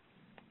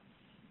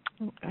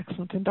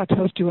 Excellent. And Dr.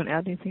 Host, do you want to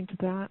add anything to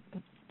that?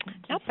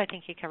 Nope, I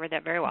think you covered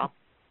that very well.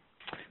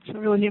 So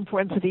really the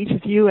importance of each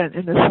of you and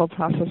in this whole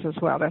process as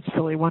well. That's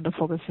really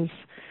wonderful.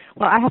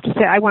 Well, I have to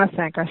say I want to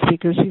thank our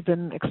speakers. You've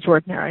been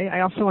extraordinary.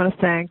 I also want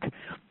to thank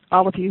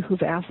all of you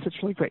who've asked such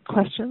really great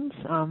questions,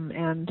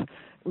 and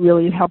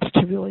really it helps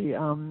to really,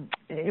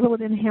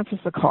 it enhances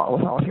the call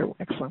with all of your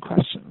excellent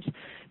questions.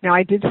 Now,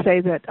 I did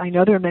say that I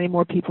know there are many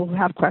more people who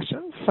have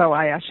questions, so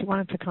I actually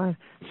wanted to kind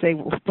of say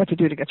what to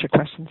do to get your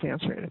questions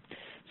answered.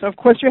 So, of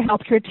course, your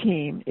healthcare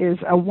team is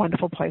a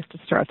wonderful place to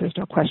start. There's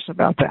no question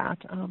about that.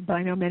 But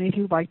I know many of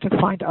you like to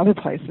find other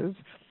places.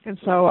 And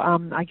so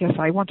I guess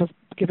I want to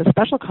give a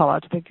special call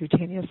out to the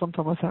Cutaneous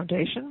Lymphoma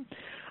Foundation.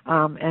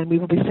 And we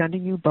will be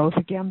sending you both,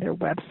 again, their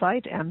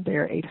website and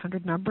their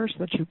 800 number so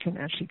that you can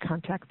actually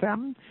contact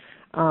them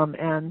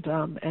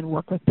and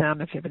work with them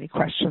if you have any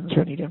questions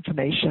or need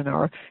information,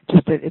 or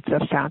just that it's a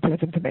fountain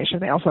of information.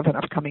 They also have an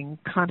upcoming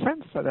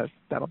conference, so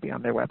that'll be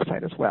on their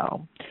website as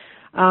well.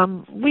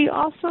 We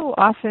also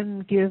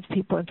often give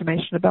people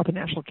information about the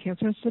National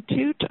Cancer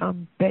Institute.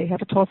 They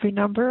have a toll-free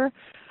number.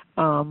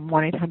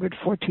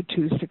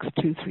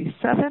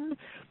 1-800-422-6237.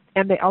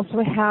 And they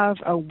also have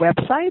a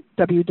website,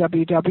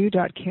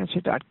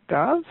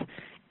 www.cancer.gov,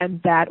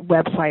 and that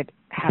website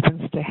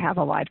happens to have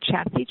a live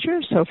chat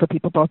feature. So for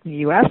people both in the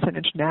U.S. and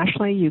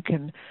internationally, you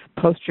can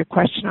post your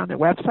question on their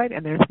website,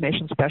 and their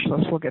information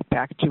specialists will get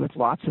back to you with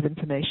lots of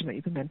information that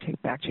you can then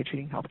take back to your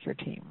treating healthcare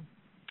team.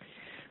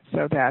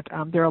 So that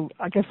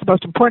I guess the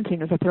most important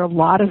thing is that there are a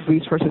lot of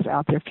resources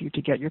out there for you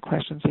to get your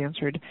questions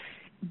answered,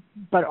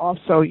 but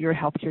also your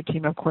healthcare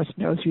team, of course,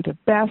 knows you the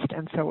best,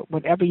 and so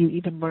whatever you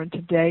even learned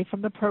today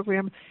from the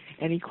program,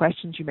 any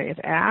questions you may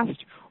have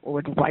asked or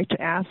would like to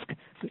ask,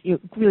 you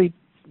really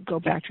go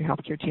back to your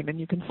healthcare team. And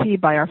you can see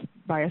by our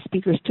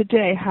speakers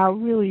today how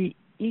really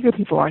eager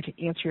people are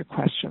to answer your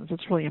questions.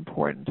 It's really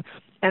important.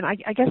 And I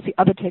guess the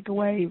other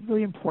takeaway,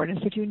 really important,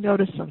 is if you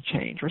notice some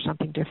change or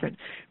something different,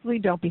 really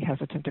don't be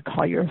hesitant to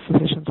call your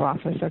physician's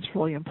office. That's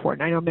really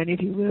important. I know many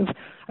of you live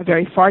a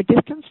very far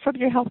distance from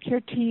your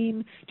healthcare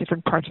team,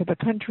 different parts of the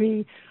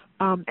country,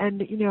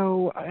 and you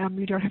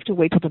don't have to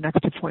wait till the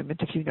next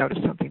appointment if you notice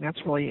something.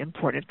 That's really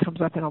important. It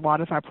comes up in a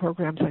lot of our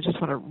programs. I just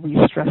want to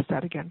re-stress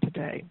that again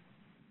today.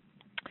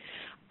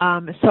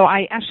 So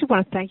I actually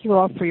want to thank you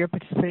all for your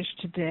participation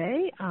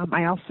today.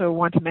 I also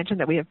want to mention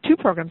that we have two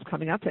programs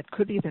coming up that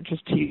could be of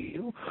interest to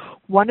you.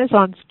 One is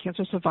on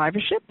cancer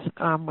survivorship,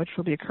 which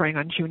will be occurring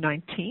on June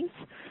 19th,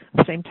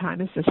 the same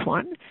time as this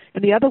one.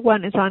 And the other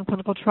one is on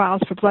clinical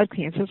trials for blood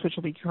cancers, which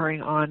will be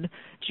occurring on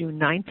June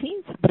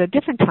 19th, but a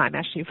different time,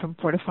 actually, from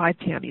 4 to 5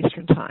 p.m.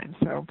 Eastern Time.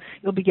 So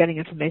you'll be getting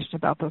information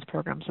about those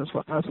programs as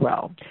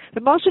well.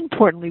 But most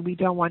importantly, we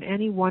don't want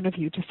any one of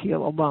you to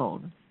feel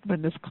alone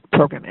when this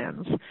program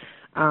ends.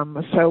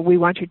 So we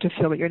want you to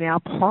feel that you're now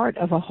part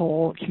of a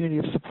whole community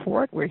of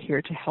support. We're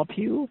here to help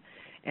you.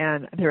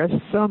 And there are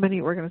so many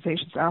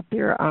organizations out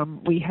there.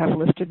 We have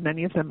listed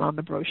many of them on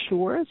the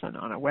brochures and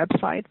on our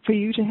website for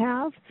you to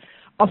have.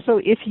 Also,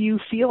 if you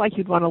feel like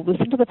you'd want to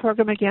listen to the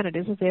program again, it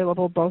is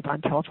available both on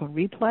telephone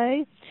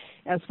replay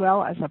as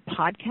well as a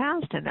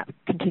podcast, and that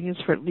continues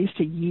for at least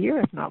a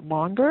year, if not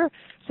longer,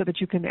 so that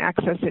you can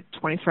access it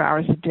 24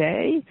 hours a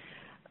day.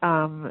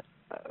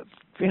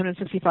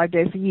 365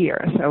 days a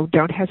year. So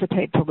don't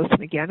hesitate to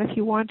listen again if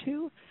you want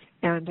to.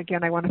 And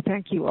again, I want to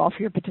thank you all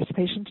for your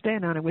participation today,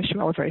 and I want to wish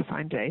you all a very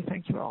fine day.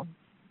 Thank you all.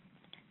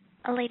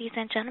 Ladies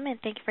and gentlemen,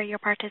 thank you for your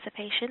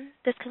participation.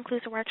 This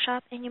concludes the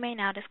workshop, and you may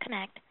now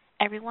disconnect.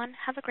 Everyone,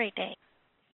 have a great day.